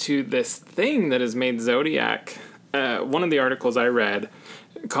contributes to this thing that has made Zodiac. One of the articles I read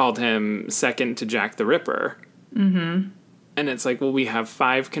called him second to Jack the Ripper. Mm-hmm. And it's like, well, we have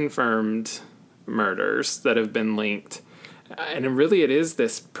 5 confirmed murders that have been linked. And really it is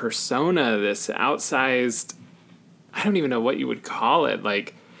this persona, this outsized, I don't even know what you would call it,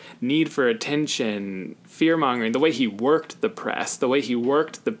 like need for attention, fear-mongering, the way he worked the press, the way he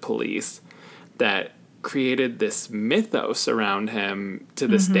worked the police, that created this mythos around him to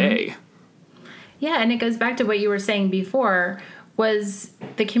this day. Yeah, and it goes back to what you were saying before. Was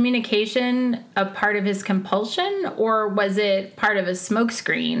the communication a part of his compulsion, or was it part of a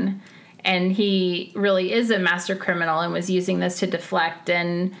smokescreen? And he really is a master criminal and was using this to deflect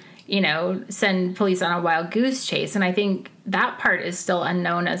and, send police on a wild goose chase. And I think that part is still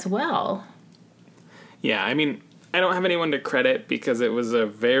unknown as well. Yeah, I mean, I don't have anyone to credit because it was a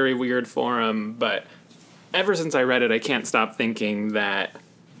very weird forum, but ever since I read it, I can't stop thinking that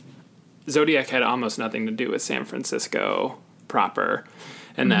Zodiac had almost nothing to do with San Francisco proper,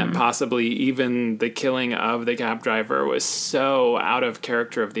 and that possibly even the killing of the cab driver was so out of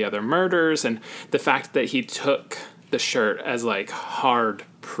character of the other murders, and the fact that he took the shirt as like hard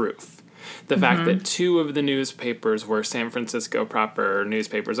proof. The fact that 2 of the newspapers were San Francisco proper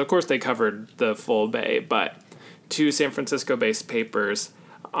newspapers. Of course, they covered the full Bay, but 2 San Francisco-based papers,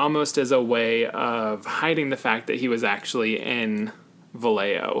 almost as a way of hiding the fact that he was actually in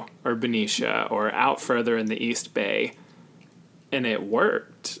Vallejo or Benicia or out further in the East Bay. And it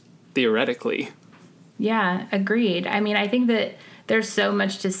worked, theoretically. Yeah, agreed. I mean, I think that there's so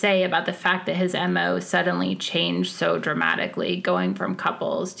much to say about the fact that his MO suddenly changed so dramatically, going from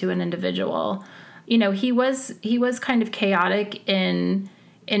couples to an individual. He was kind of chaotic in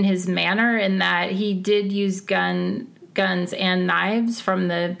his manner, in that he did use guns and knives from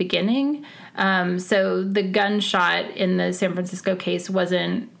the beginning. So the gunshot in the San Francisco case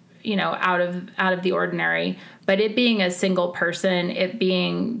wasn't, out of the ordinary, but it being a single person, it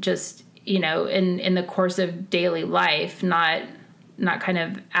being just, in the course of daily life, not kind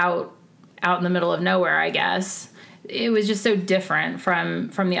of out in the middle of nowhere, I guess. It was just so different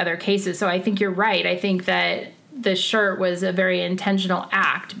from the other cases. So I think you're right. I think that the shirt was a very intentional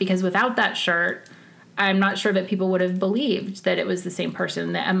act, because without that shirt, I'm not sure that people would have believed that it was the same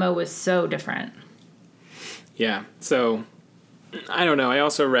person. The MO was so different. Yeah. So I don't know. I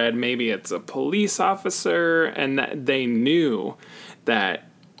also read maybe it's a police officer, and that they knew that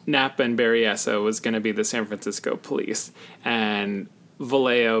Napa and Berryessa was going to be the San Francisco police, and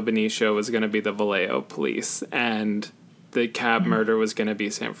Vallejo, Benicia was going to be the Vallejo police, and the cab murder was going to be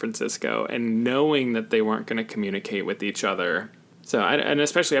San Francisco, and knowing that they weren't going to communicate with each other. So, and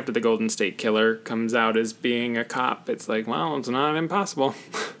especially after the Golden State Killer comes out as being a cop, it's like, well, it's not impossible.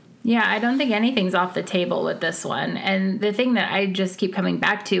 Yeah, I don't think anything's off the table with this one. And the thing that I just keep coming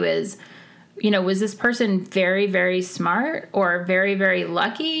back to is, was this person very, very smart, or very, very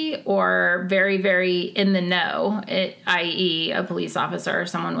lucky, or very, very in the know, i.e. a police officer or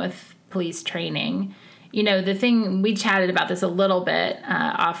someone with police training? The thing, we chatted about this a little bit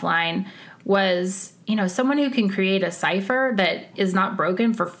offline, was, someone who can create a cipher that is not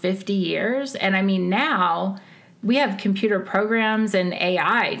broken for 50 years. And I mean, now we have computer programs and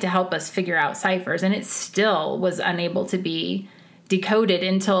AI to help us figure out ciphers, and it still was unable to be decoded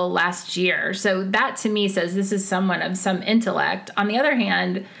until last year. So that to me says this is someone of some intellect. On the other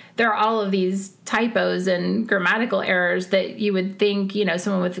hand, there are all of these typos and grammatical errors that you would think,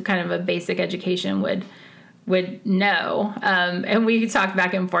 someone with kind of a basic education would know. And we talked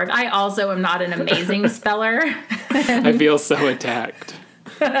back and forth. I also am not an amazing speller. I feel so attacked.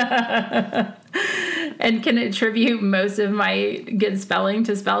 And can attribute most of my good spelling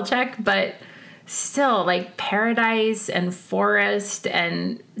to spell check, but still, like paradise and forest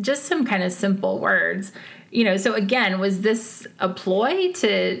and just some kind of simple words. So again, was this a ploy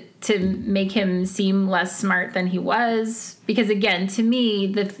to make him seem less smart than he was? Because again, to me,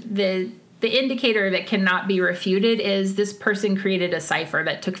 the indicator that cannot be refuted is this person created a cipher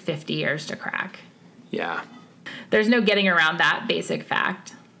that took 50 years to crack. Yeah. There's no getting around that basic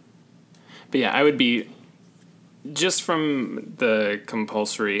fact. But yeah, I would be, just from the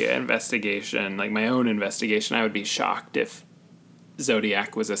compulsory investigation, like my own investigation, I would be shocked if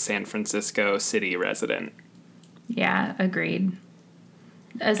Zodiac was a San Francisco city resident. Yeah, agreed.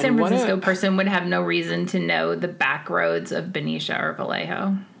 A San Francisco person would have no reason to know the back roads of Benicia or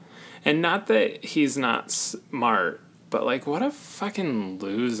Vallejo. And not that he's not smart, but like, what a fucking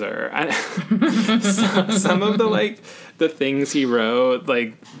loser. Some of the things he wrote,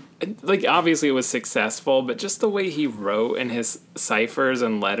 like obviously it was successful, but just the way he wrote in his ciphers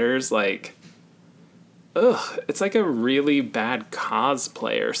and letters, like, it's like a really bad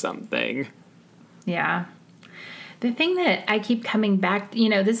cosplay or something. Yeah. The thing that I keep coming back,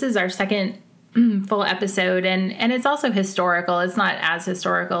 this is our second full episode, and it's also historical. It's not as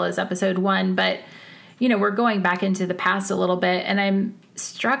historical as episode 1, but, we're going back into the past a little bit, and I'm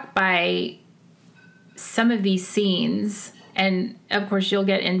struck by some of these scenes. And of course, you'll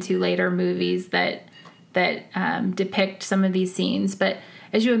get into later movies that depict some of these scenes. But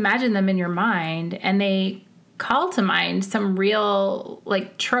as you imagine them in your mind, and they call to mind some real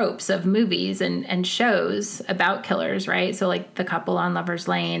tropes of movies and shows about killers, right? So like The Couple on Lover's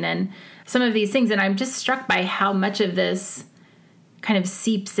Lane and some of these things. And I'm just struck by how much of this kind of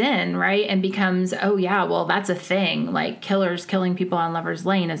seeps in, right? And becomes, oh yeah, well, that's a thing. Like killers killing people on Lover's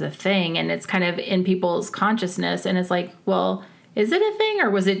Lane is a thing. And it's kind of in people's consciousness. And it's like, well, is it a thing or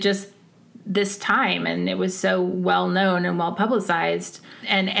was it just this time? And it was so well known and well publicized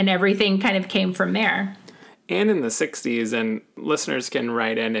and everything kind of came from there. And in the 60s, and listeners can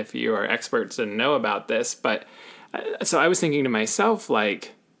write in if you are experts and know about this. But so I was thinking to myself,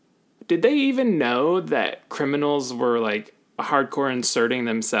 like, did they even know that criminals were hardcore inserting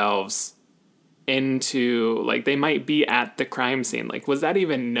themselves into, they might be at the crime scene? Like, was that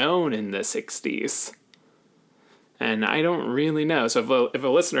even known in the 60s? And I don't really know. So if a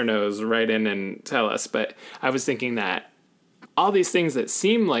listener knows, write in and tell us. But I was thinking that all these things that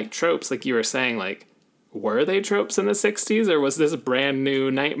seem like tropes, like you were saying, were they tropes in the 60s, or was this brand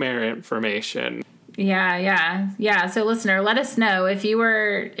new nightmare information? Yeah. So listener, let us know if you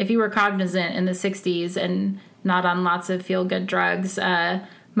were cognizant in the 60s and not on lots of feel-good drugs.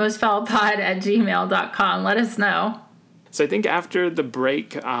 mostfoulpod@gmail.com. Let us know. So I think after the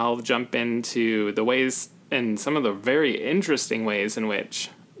break, I'll jump into the ways and some of the very interesting ways in which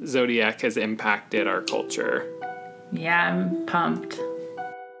Zodiac has impacted our culture. Yeah, I'm pumped.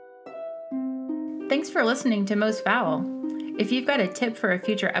 Thanks for listening to Most Foul. If you've got a tip for a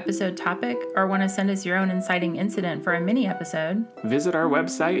future episode topic or want to send us your own inciting incident for a mini episode, visit our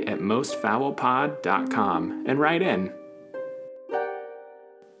website at mostfoulpod.com and write in.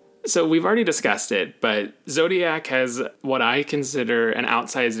 So we've already discussed it, but Zodiac has what I consider an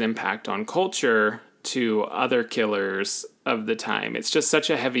outsized impact on culture to other killers of the time. It's just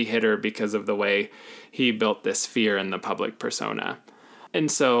such a heavy hitter because of the way he built this fear in the public persona. And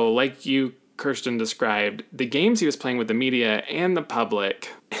so, like you, Kirsten, described, the games he was playing with the media and the public,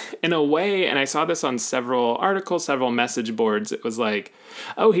 in a way, and I saw this on several articles, several message boards, it was like,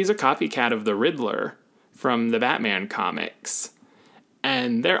 oh, he's a copycat of the Riddler from the Batman comics.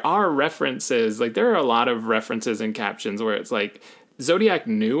 And there are references, there are a lot of references and captions where it's like, Zodiac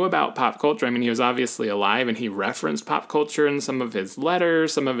knew about pop culture. I mean, he was obviously alive and he referenced pop culture in some of his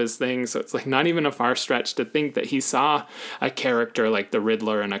letters, some of his things. So it's not even a far stretch to think that he saw a character like the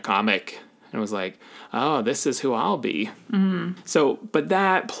Riddler in a comic and was like, oh, this is who I'll be. Mm-hmm. So, but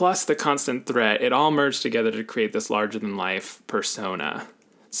that plus the constant threat, it all merged together to create this larger than life persona.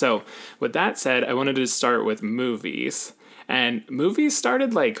 So with that said, I wanted to start with movies. And movies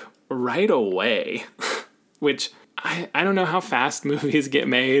started right away, which I don't know how fast movies get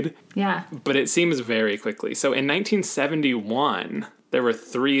made. Yeah. But it seems very quickly. So in 1971, there were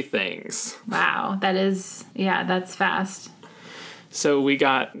 3 things. Wow. That's fast. So we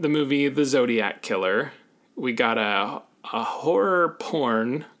got the movie The Zodiac Killer. We got a a horror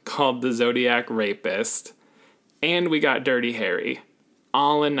porn called The Zodiac Rapist, and we got Dirty Harry,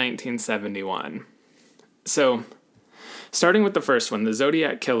 all in 1971. So, starting with the first one, The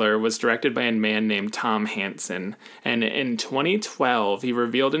Zodiac Killer was directed by a man named Tom Hansen, and in 2012, he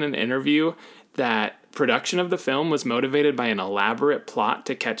revealed in an interview that production of the film was motivated by an elaborate plot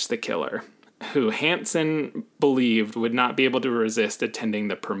to catch the killer, who Hansen believed would not be able to resist attending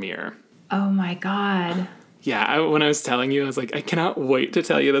the premiere. Oh my God. Yeah, when I was telling you, I was like, I cannot wait to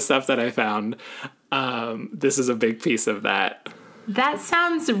tell you the stuff that I found. This is a big piece of that. That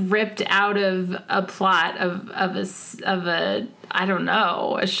sounds ripped out of a plot of a I don't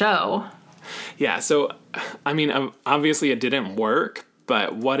know, a show. Yeah, so, I mean, obviously it didn't work,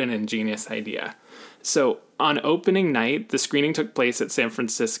 but what an ingenious idea. So, on opening night, the screening took place at San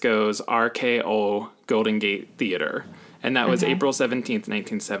Francisco's RKO Golden Gate Theater, and that was April 17th,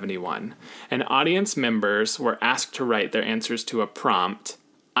 1971. And audience members were asked to write their answers to a prompt,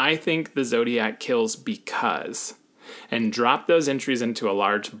 "I think the Zodiac kills because," and drop those entries into a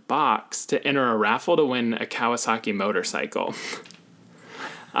large box to enter a raffle to win a Kawasaki motorcycle.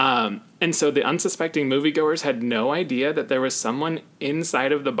 And so the unsuspecting moviegoers had no idea that there was someone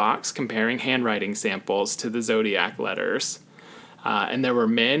inside of the box comparing handwriting samples to the Zodiac letters. And there were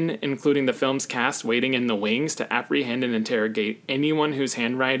men, including the film's cast, waiting in the wings to apprehend and interrogate anyone whose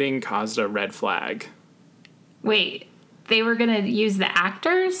handwriting caused a red flag. Wait, they were going to use the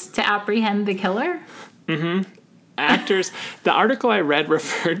actors to apprehend the killer? Mm-hmm. Actors. The article I read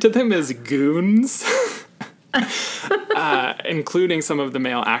referred to them as goons, including some of the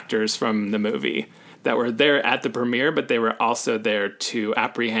male actors from the movie that were there at the premiere, but they were also there to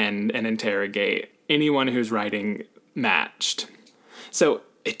apprehend and interrogate anyone whose writing matched. So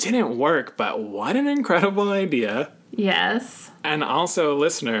it didn't work, but what an incredible idea. Yes. And also,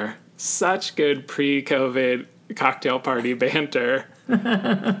 listener, such good pre-COVID cocktail party banter.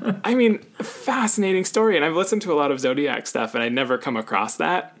 I mean, fascinating story. And I've listened to a lot of Zodiac stuff, and I'd never come across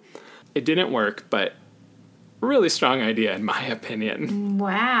that. It didn't work, but really strong idea, in my opinion.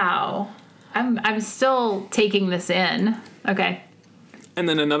 Wow. I'm still taking this in. Okay. And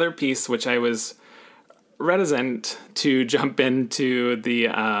then another piece, which I was reticent to jump into the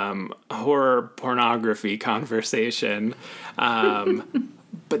horror pornography conversation.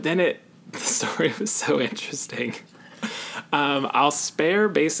 But then the story was so interesting. I'll spare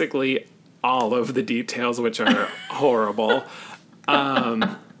basically all of the details, which are horrible,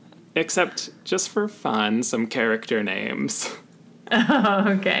 except just for fun, some character names. Oh,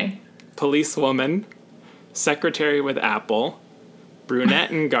 okay. Policewoman, secretary with apple, brunette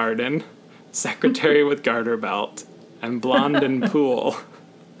in garden, secretary with garter belt, and blonde in pool.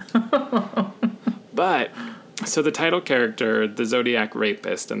 But, so the title character, the Zodiac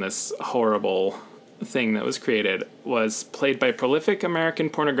Rapist, in this horrible thing that was created, was played by prolific American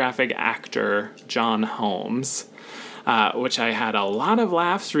pornographic actor John Holmes, which I had a lot of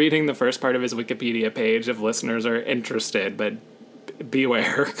laughs reading the first part of his Wikipedia page if listeners are interested, but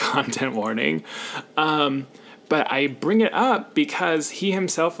beware, content warning. But I bring it up because he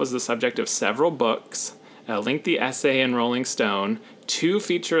himself was the subject of several books, a lengthy essay in Rolling Stone, 2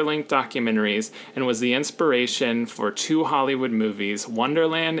 feature-length documentaries, and was the inspiration for 2 Hollywood movies,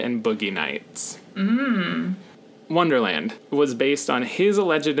 Wonderland and Boogie Nights. Wonderland was based on his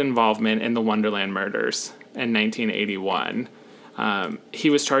alleged involvement in the Wonderland murders in 1981. He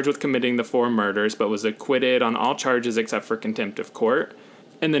was charged with committing the 4 murders, but was acquitted on all charges except for contempt of court.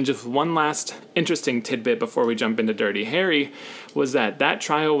 And then just one last interesting tidbit before we jump into Dirty Harry was that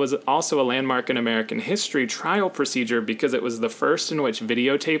trial was also a landmark in American history trial procedure because it was the first in which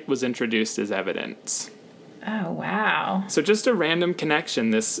videotape was introduced as evidence. Oh, wow. So just a random connection.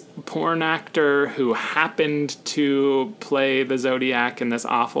 This porn actor who happened to play the Zodiac in this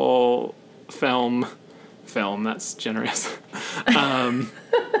awful film, that's generous,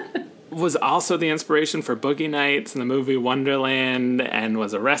 was also the inspiration for Boogie Nights and the movie Wonderland, and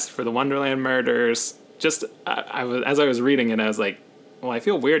was arrested for the Wonderland murders. Just, as I was reading it, I was like, well, I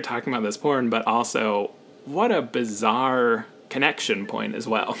feel weird talking about this porn, but also, what a bizarre connection point as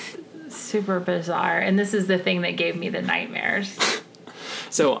well. Super bizarre. And this is the thing that gave me the nightmares.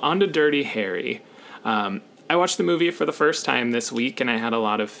 So, on to Dirty Harry. I watched the movie for the first time this week, and I had a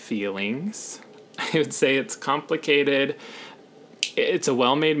lot of feelings. I would say it's complicated. It's a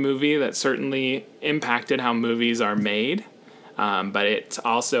well-made movie that certainly impacted how movies are made, but it's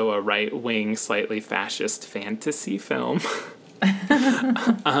also a right-wing, slightly fascist fantasy film.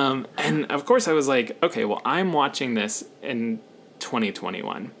 And of course I was like, okay, well, I'm watching this in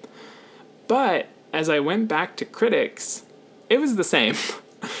 2021. But as I went back to critics, it was the same.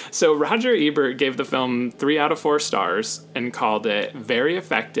 So Roger Ebert gave the film 3 out of 4 stars and called it very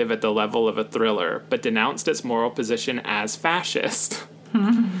effective at the level of a thriller, but denounced its moral position as fascist.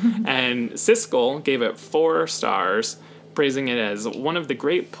 And Siskel gave it 4 stars, praising it as one of the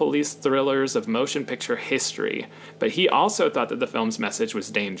great police thrillers of motion picture history, but he also thought that the film's message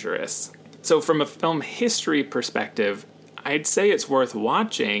was dangerous. So from a film history perspective, I'd say it's worth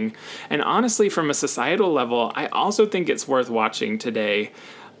watching, and honestly, from a societal level, I also think it's worth watching today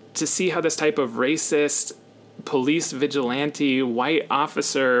to see how this type of racist, police vigilante, white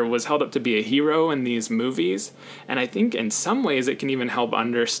officer was held up to be a hero in these movies, and I think in some ways it can even help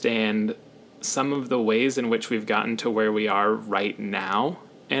understand some of the ways in which we've gotten to where we are right now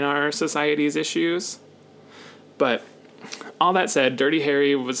in our society's issues. But all that said, Dirty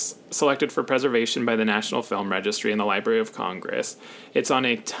Harry was selected for preservation by the National Film Registry and the Library of Congress. It's on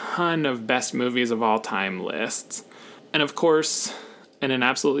a ton of best movies of all time lists. And of course, in an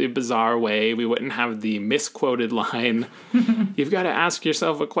absolutely bizarre way, we wouldn't have the misquoted line, "You've got to ask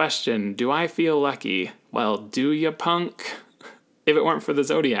yourself a question. Do I feel lucky?" Well, do ya, punk? If it weren't for the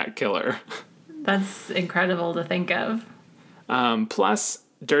Zodiac Killer. That's incredible to think of. Plus,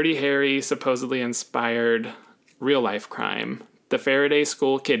 Dirty Harry supposedly inspired real-life crime. The Faraday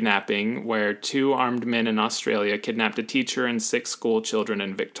School kidnapping, where 2 armed men in Australia kidnapped a teacher and 6 school children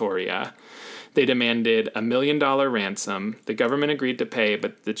in Victoria. They demanded $1 million ransom. The government agreed to pay,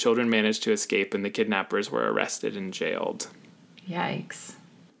 but the children managed to escape and the kidnappers were arrested and jailed. Yikes.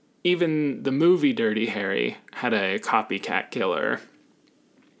 Even the movie Dirty Harry had a copycat killer.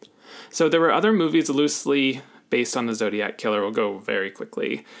 So there were other movies loosely based on the Zodiac Killer. We'll go very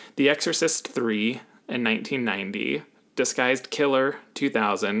quickly. The Exorcist 3 in 1990, Disguised Killer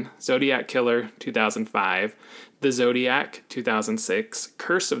 2000, Zodiac Killer 2005, The Zodiac 2006,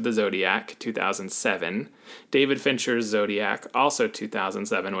 Curse of the Zodiac 2007, David Fincher's Zodiac also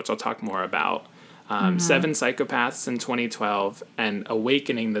 2007, which I'll talk more about, 7 Psychopaths in 2012, and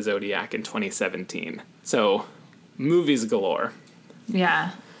Awakening the Zodiac in 2017. So, movies galore.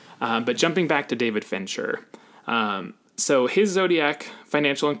 Yeah. But jumping back to David Fincher, so his Zodiac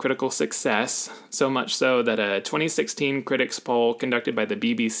financial and critical success, so much so that a 2016 critics poll conducted by the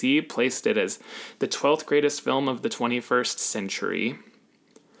BBC placed it as the 12th greatest film of the 21st century.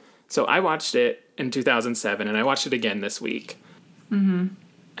 So I watched it in 2007, and I watched it again this week. Mm-hmm.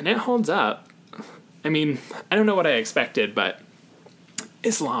 And it holds up. I mean, I don't know what I expected, but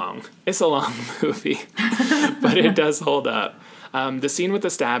it's long. It's a long movie, but it does hold up. The scene with the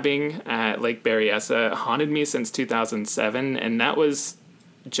stabbing at Lake Berryessa haunted me since 2007, and that was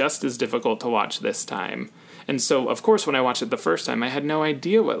just as difficult to watch this time. And so, of course, when I watched it the first time, I had no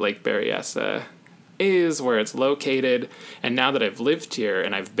idea what Lake Berryessa is, where it's located, and now that I've lived here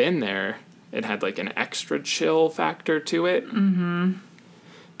and I've been there, it had like an extra chill factor to it. Mm-hmm.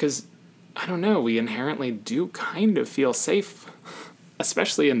 Because, I don't know, we inherently do kind of feel safe,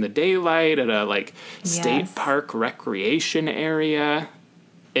 especially in the daylight at a state park recreation area.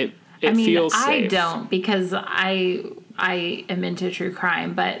 It feels safe. I don't, because I am into true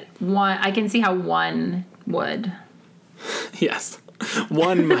crime, but I can see how one would. Yes,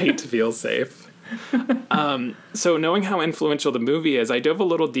 one might feel safe. So knowing how influential the movie is, I dove a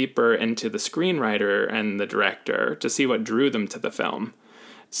little deeper into the screenwriter and the director to see what drew them to the film.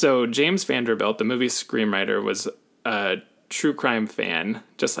 So James Vanderbilt, the movie's screenwriter, was a true crime fan,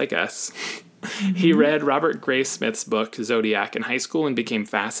 just like us. Mm-hmm. He read Robert Graysmith's book, Zodiac, in high school and became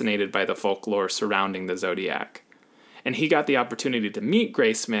fascinated by the folklore surrounding the Zodiac. And he got the opportunity to meet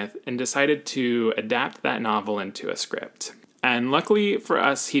Graysmith and decided to adapt that novel into a script. And luckily for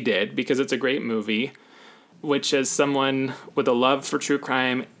us, he did, because it's a great movie, which as someone with a love for true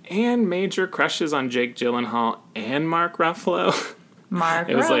crime and major crushes on Jake Gyllenhaal and Mark Ruffalo,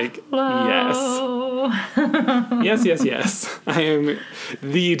 it was like, yes. I am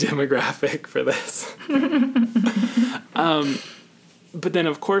the demographic for this. But then,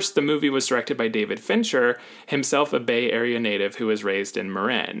 of course, the movie was directed by David Fincher, himself a Bay Area native who was raised in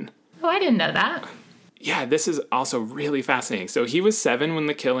Marin. Oh, I didn't know that. Yeah, this is also really fascinating. So he was 7 when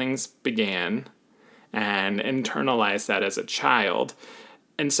the killings began and internalized that as a child.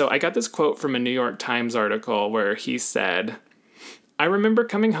 And so I got this quote from a New York Times article where he said, "I remember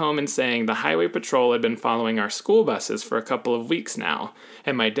coming home and saying the highway patrol had been following our school buses for a couple of weeks now,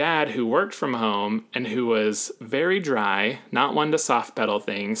 and my dad, who worked from home and who was very dry, not one to soft pedal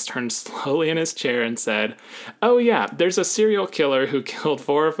things, turned slowly in his chair and said, 'Oh yeah, there's a serial killer who killed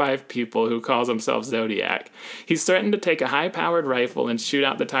 4 or 5 people who calls himself Zodiac. He's threatened to take a high-powered rifle and shoot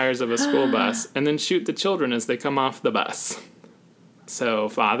out the tires of a school bus, and then shoot the children as they come off the bus.'" So,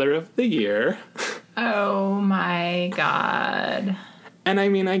 Father of the Year. Oh my God. And I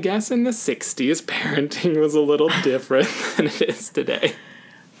mean, I guess in the 60s, parenting was a little different than it is today.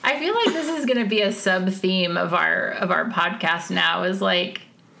 I feel like this is going to be a sub-theme of our podcast now, is like,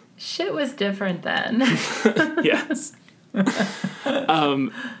 shit was different then. Yes.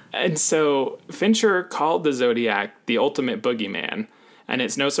 And so Fincher called the Zodiac the ultimate boogeyman, and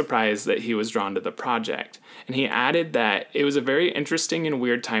it's no surprise that he was drawn to the project. And he added that it was a very interesting and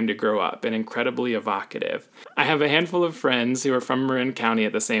weird time to grow up and incredibly evocative. I have a handful of friends who are from Marin County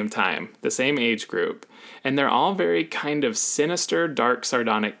at the same time, the same age group, and they're all very kind of sinister, dark,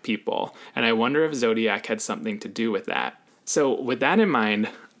 sardonic people, and I wonder if Zodiac had something to do with that. So with that in mind,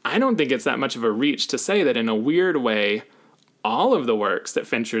 I don't think it's that much of a reach to say that in a weird way, all of the works that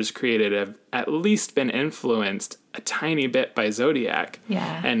Fincher's created have at least been influenced a tiny bit by Zodiac.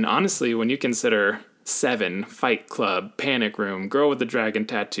 Yeah. And honestly, when you consider Seven, Fight Club, Panic Room, Girl with the Dragon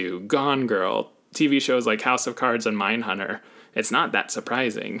Tattoo, Gone Girl, TV shows like House of Cards and Mindhunter, it's not that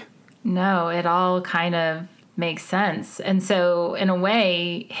surprising. No, it all kind of makes sense. And so, in a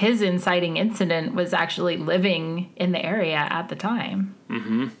way, his inciting incident was actually living in the area at the time.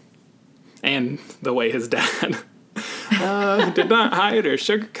 Mm-hmm. And the way his dad did not hide or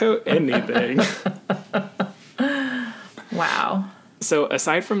sugarcoat anything. Wow. So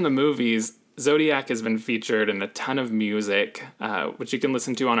aside from the movies, Zodiac has been featured in a ton of music, which you can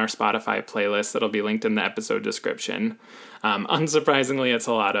listen to on our Spotify playlist that'll be linked in the episode description. Unsurprisingly, it's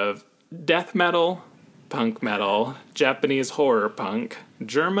a lot of death metal, punk metal, Japanese horror punk,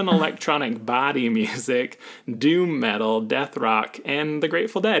 German electronic body music, doom metal, death rock, and the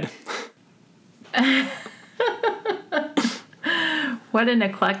Grateful Dead. What an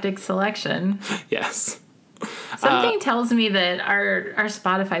eclectic selection. Yes. Something tells me that our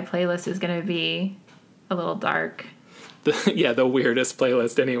Spotify playlist is going to be a little dark. The weirdest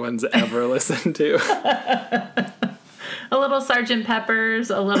playlist anyone's ever listened to. A little Sgt. Pepper's,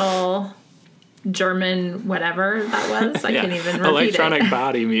 a little German whatever that was. I can't even repeat electronic it.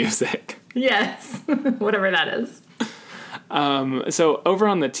 Body music. Yes, whatever that is. So over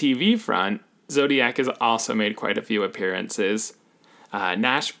on the TV front, Zodiac has also made quite a few appearances.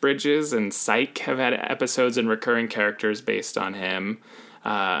 Nash Bridges and Psych have had episodes and recurring characters based on him.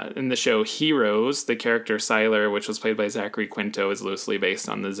 In the show Heroes, the character Sylar, which was played by Zachary Quinto, is loosely based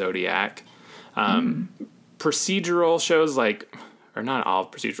on the Zodiac. Procedural shows or not all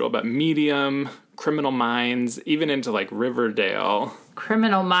procedural, but Medium, Criminal Minds, even into Riverdale.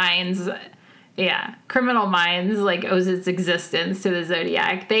 Criminal Minds owes its existence to the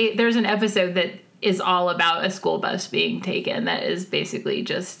Zodiac. There's an episode that is all about a school bus being taken that is basically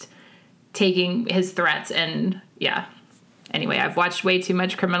just taking his threats and, yeah. Anyway, I've watched way too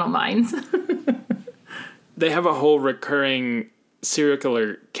much Criminal Minds. They have a whole recurring serial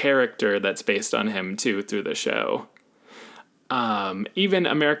killer character that's based on him, too, through the show. Even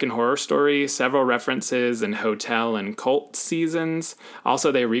American Horror Story, several references in Hotel and Cult seasons.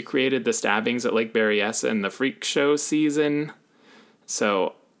 Also, they recreated the stabbings at Lake Berryessa in the Freak Show season.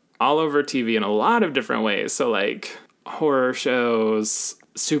 So all over TV in a lot of different ways. So horror shows,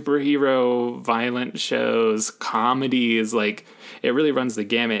 superhero violent shows, comedies, it really runs the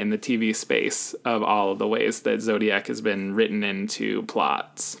gamut in the TV space of all of the ways that Zodiac has been written into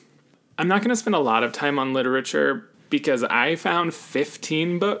plots. I'm not going to spend a lot of time on literature because I found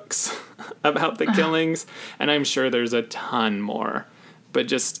 15 books about the killings, and I'm sure there's a ton more. But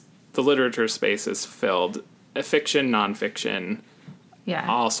just the literature space is filled. Fiction, nonfiction,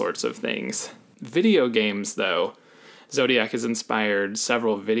 all sorts of things. Video games, though. Zodiac has inspired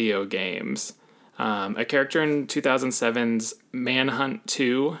several video games. A character in 2007's Manhunt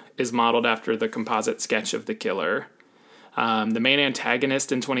 2 is modeled after the composite sketch of the killer. The main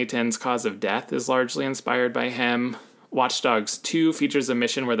antagonist in 2010's Cause of Death is largely inspired by him. Watch Dogs 2 features a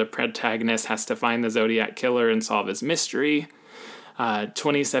mission where the protagonist has to find the Zodiac killer and solve his mystery.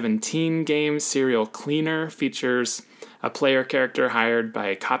 2017 game Serial Cleaner features a player character hired by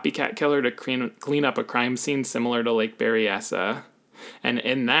a copycat killer to clean up a crime scene similar to Lake Berryessa. And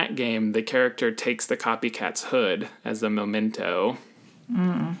in that game, the character takes the copycat's hood as a memento.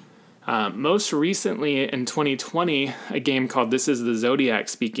 Most recently, in 2020, a game called This Is the Zodiac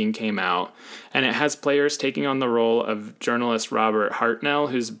Speaking came out, and it has players taking on the role of journalist Robert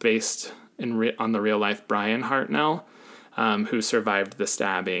Hartnell, who's based on the real-life Brian Hartnell, who survived the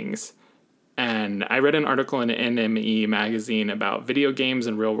stabbings. And I read an article in NME magazine about video games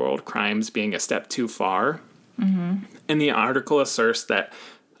and real-world crimes being a step too far. Mm-hmm. And the article asserted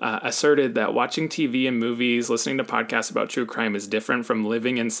that watching TV and movies, listening to podcasts about true crime is different from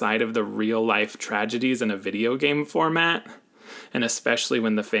living inside of the real-life tragedies in a video game format, and especially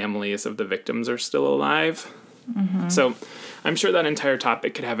when the families of the victims are still alive. Mm-hmm. So I'm sure that entire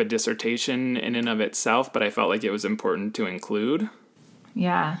topic could have a dissertation in and of itself, but I felt like it was important to include.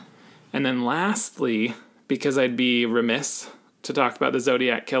 Yeah. And then lastly, because I'd be remiss to talk about the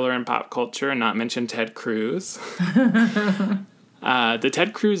Zodiac Killer in pop culture and not mention Ted Cruz. The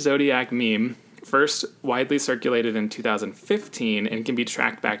Ted Cruz Zodiac meme first widely circulated in 2015 and can be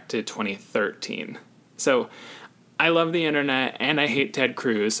tracked back to 2013. So I love the internet and I hate Ted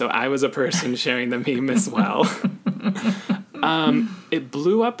Cruz, so I was a person sharing the meme as well. It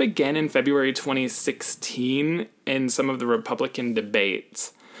blew up again in February 2016 in some of the Republican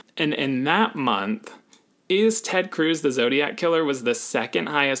debates. And in that month, Is Ted Cruz the Zodiac Killer was the second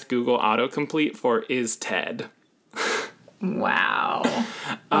highest Google autocomplete for Is Ted. Wow.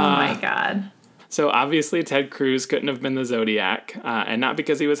 Oh my God. So obviously Ted Cruz couldn't have been the Zodiac, and not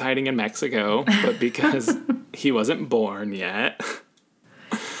because he was hiding in Mexico, but because he wasn't born yet.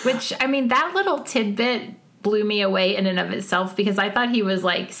 Which, I mean, that little tidbit blew me away in and of itself because I thought he was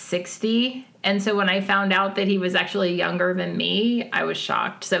like 60. And so when I found out that he was actually younger than me, I was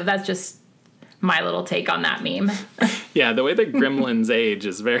shocked. So that's just my little take on that meme. Yeah, the way the gremlins age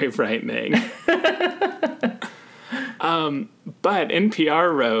is very frightening. But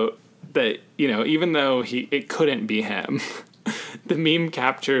NPR wrote that, you know, even though it couldn't be him, the meme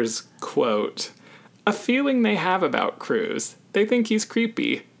captures, quote, a feeling they have about Cruz. They think he's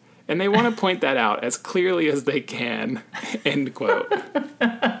creepy, and they want to point that out as clearly as they can, end quote.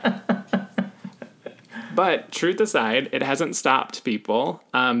 But truth aside, it hasn't stopped people.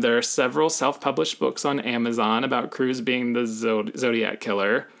 There are several self-published books on Amazon about Cruz being the Zodiac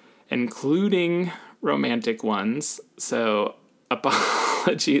Killer, including romantic ones. So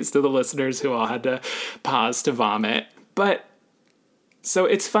apologies to the listeners who all had to pause to vomit. But so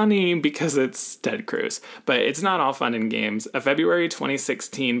it's funny because it's Ted Cruz, but it's not all fun and games. A February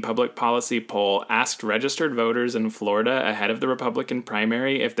 2016 public policy poll asked registered voters in Florida ahead of the Republican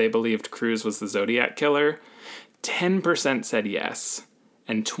primary if they believed Cruz was the Zodiac Killer. 10% said yes,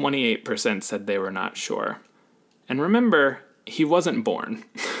 and 28% said they were not sure. And remember, he wasn't born.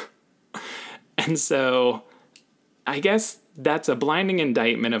 And so I guess that's a blinding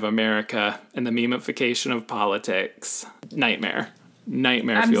indictment of America and the memification of politics. Nightmare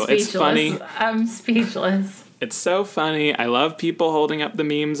fuel. It's funny. I'm speechless. It's so funny. I love people holding up the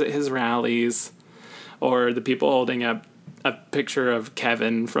memes at his rallies, or the people holding up a picture of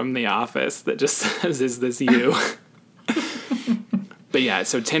Kevin from The Office that just says, "Is this you?" But yeah,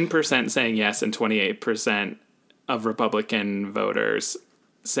 so 10% saying yes and 28% of Republican voters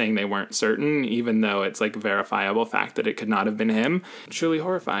saying they weren't certain, even though it's like a verifiable fact that it could not have been him. Truly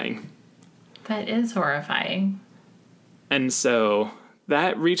horrifying. That is horrifying. And so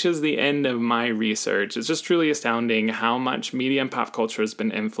that reaches the end of my research. It's just truly astounding how much media and pop culture has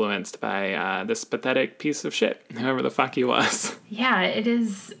been influenced by this pathetic piece of shit, whoever the fuck he was. Yeah, it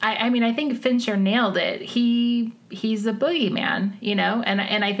is. I mean, I think Fincher nailed it. He's a boogeyman, you know?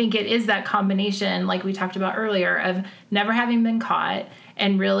 And I think it is that combination, like we talked about earlier, of never having been caught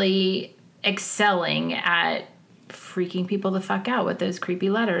and really excelling at freaking people the fuck out with those creepy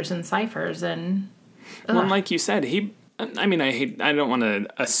letters and ciphers and... Ugh. Well, like you said, I don't want to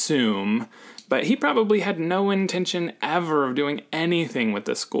assume, but he probably had no intention ever of doing anything with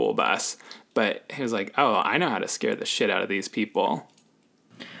the school bus. But he was like, oh, I know how to scare the shit out of these people.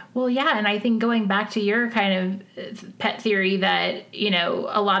 Well, yeah, and I think going back to your kind of pet theory that, you know,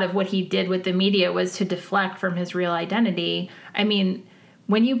 a lot of what he did with the media was to deflect from his real identity. I mean,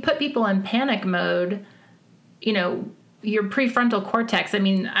 when you put people in panic mode, you know, your prefrontal cortex, I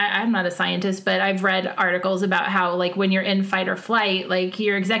mean, I'm not a scientist, but I've read articles about how, like, when you're in fight or flight, like,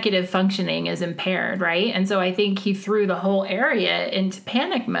 your executive functioning is impaired, right? And so I think he threw the whole area into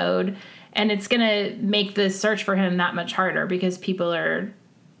panic mode, and it's going to make the search for him that much harder because people are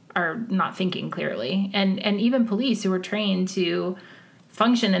not thinking clearly. And even police who are trained to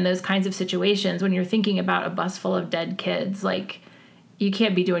function in those kinds of situations, when you're thinking about a bus full of dead kids, like, you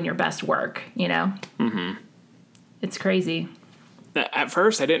can't be doing your best work, you know? Mm-hmm. It's crazy. At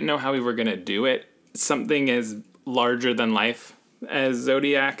first, I didn't know how we were going to do it. Something as larger than life as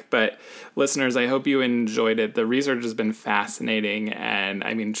Zodiac. But listeners, I hope you enjoyed it. The research has been fascinating. And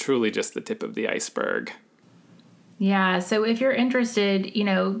I mean, truly just the tip of the iceberg. Yeah. So if you're interested, you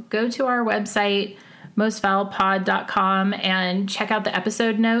know, go to our website, mostfoulpod.com, and check out the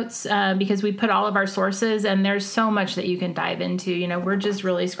episode notes because we put all of our sources, and there's so much that you can dive into. You know, we're just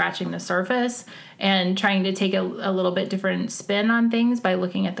really scratching the surface and trying to take a little bit different spin on things by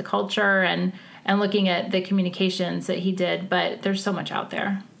looking at the culture and looking at the communications that he did. But there's so much out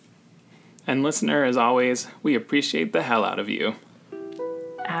there. And listener, as always, we appreciate the hell out of you.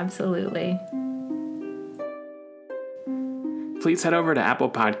 Absolutely. Please head over to Apple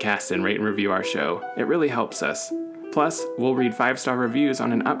Podcasts and rate and review our show. It really helps us. Plus, we'll read 5-star reviews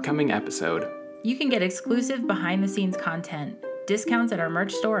on an upcoming episode. You can get exclusive behind-the-scenes content, discounts at our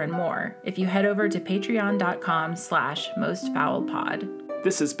merch store, and more if you head over to patreon.com/mostfoulepod.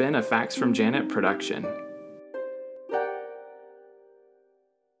 This has been a Facts from Janet production.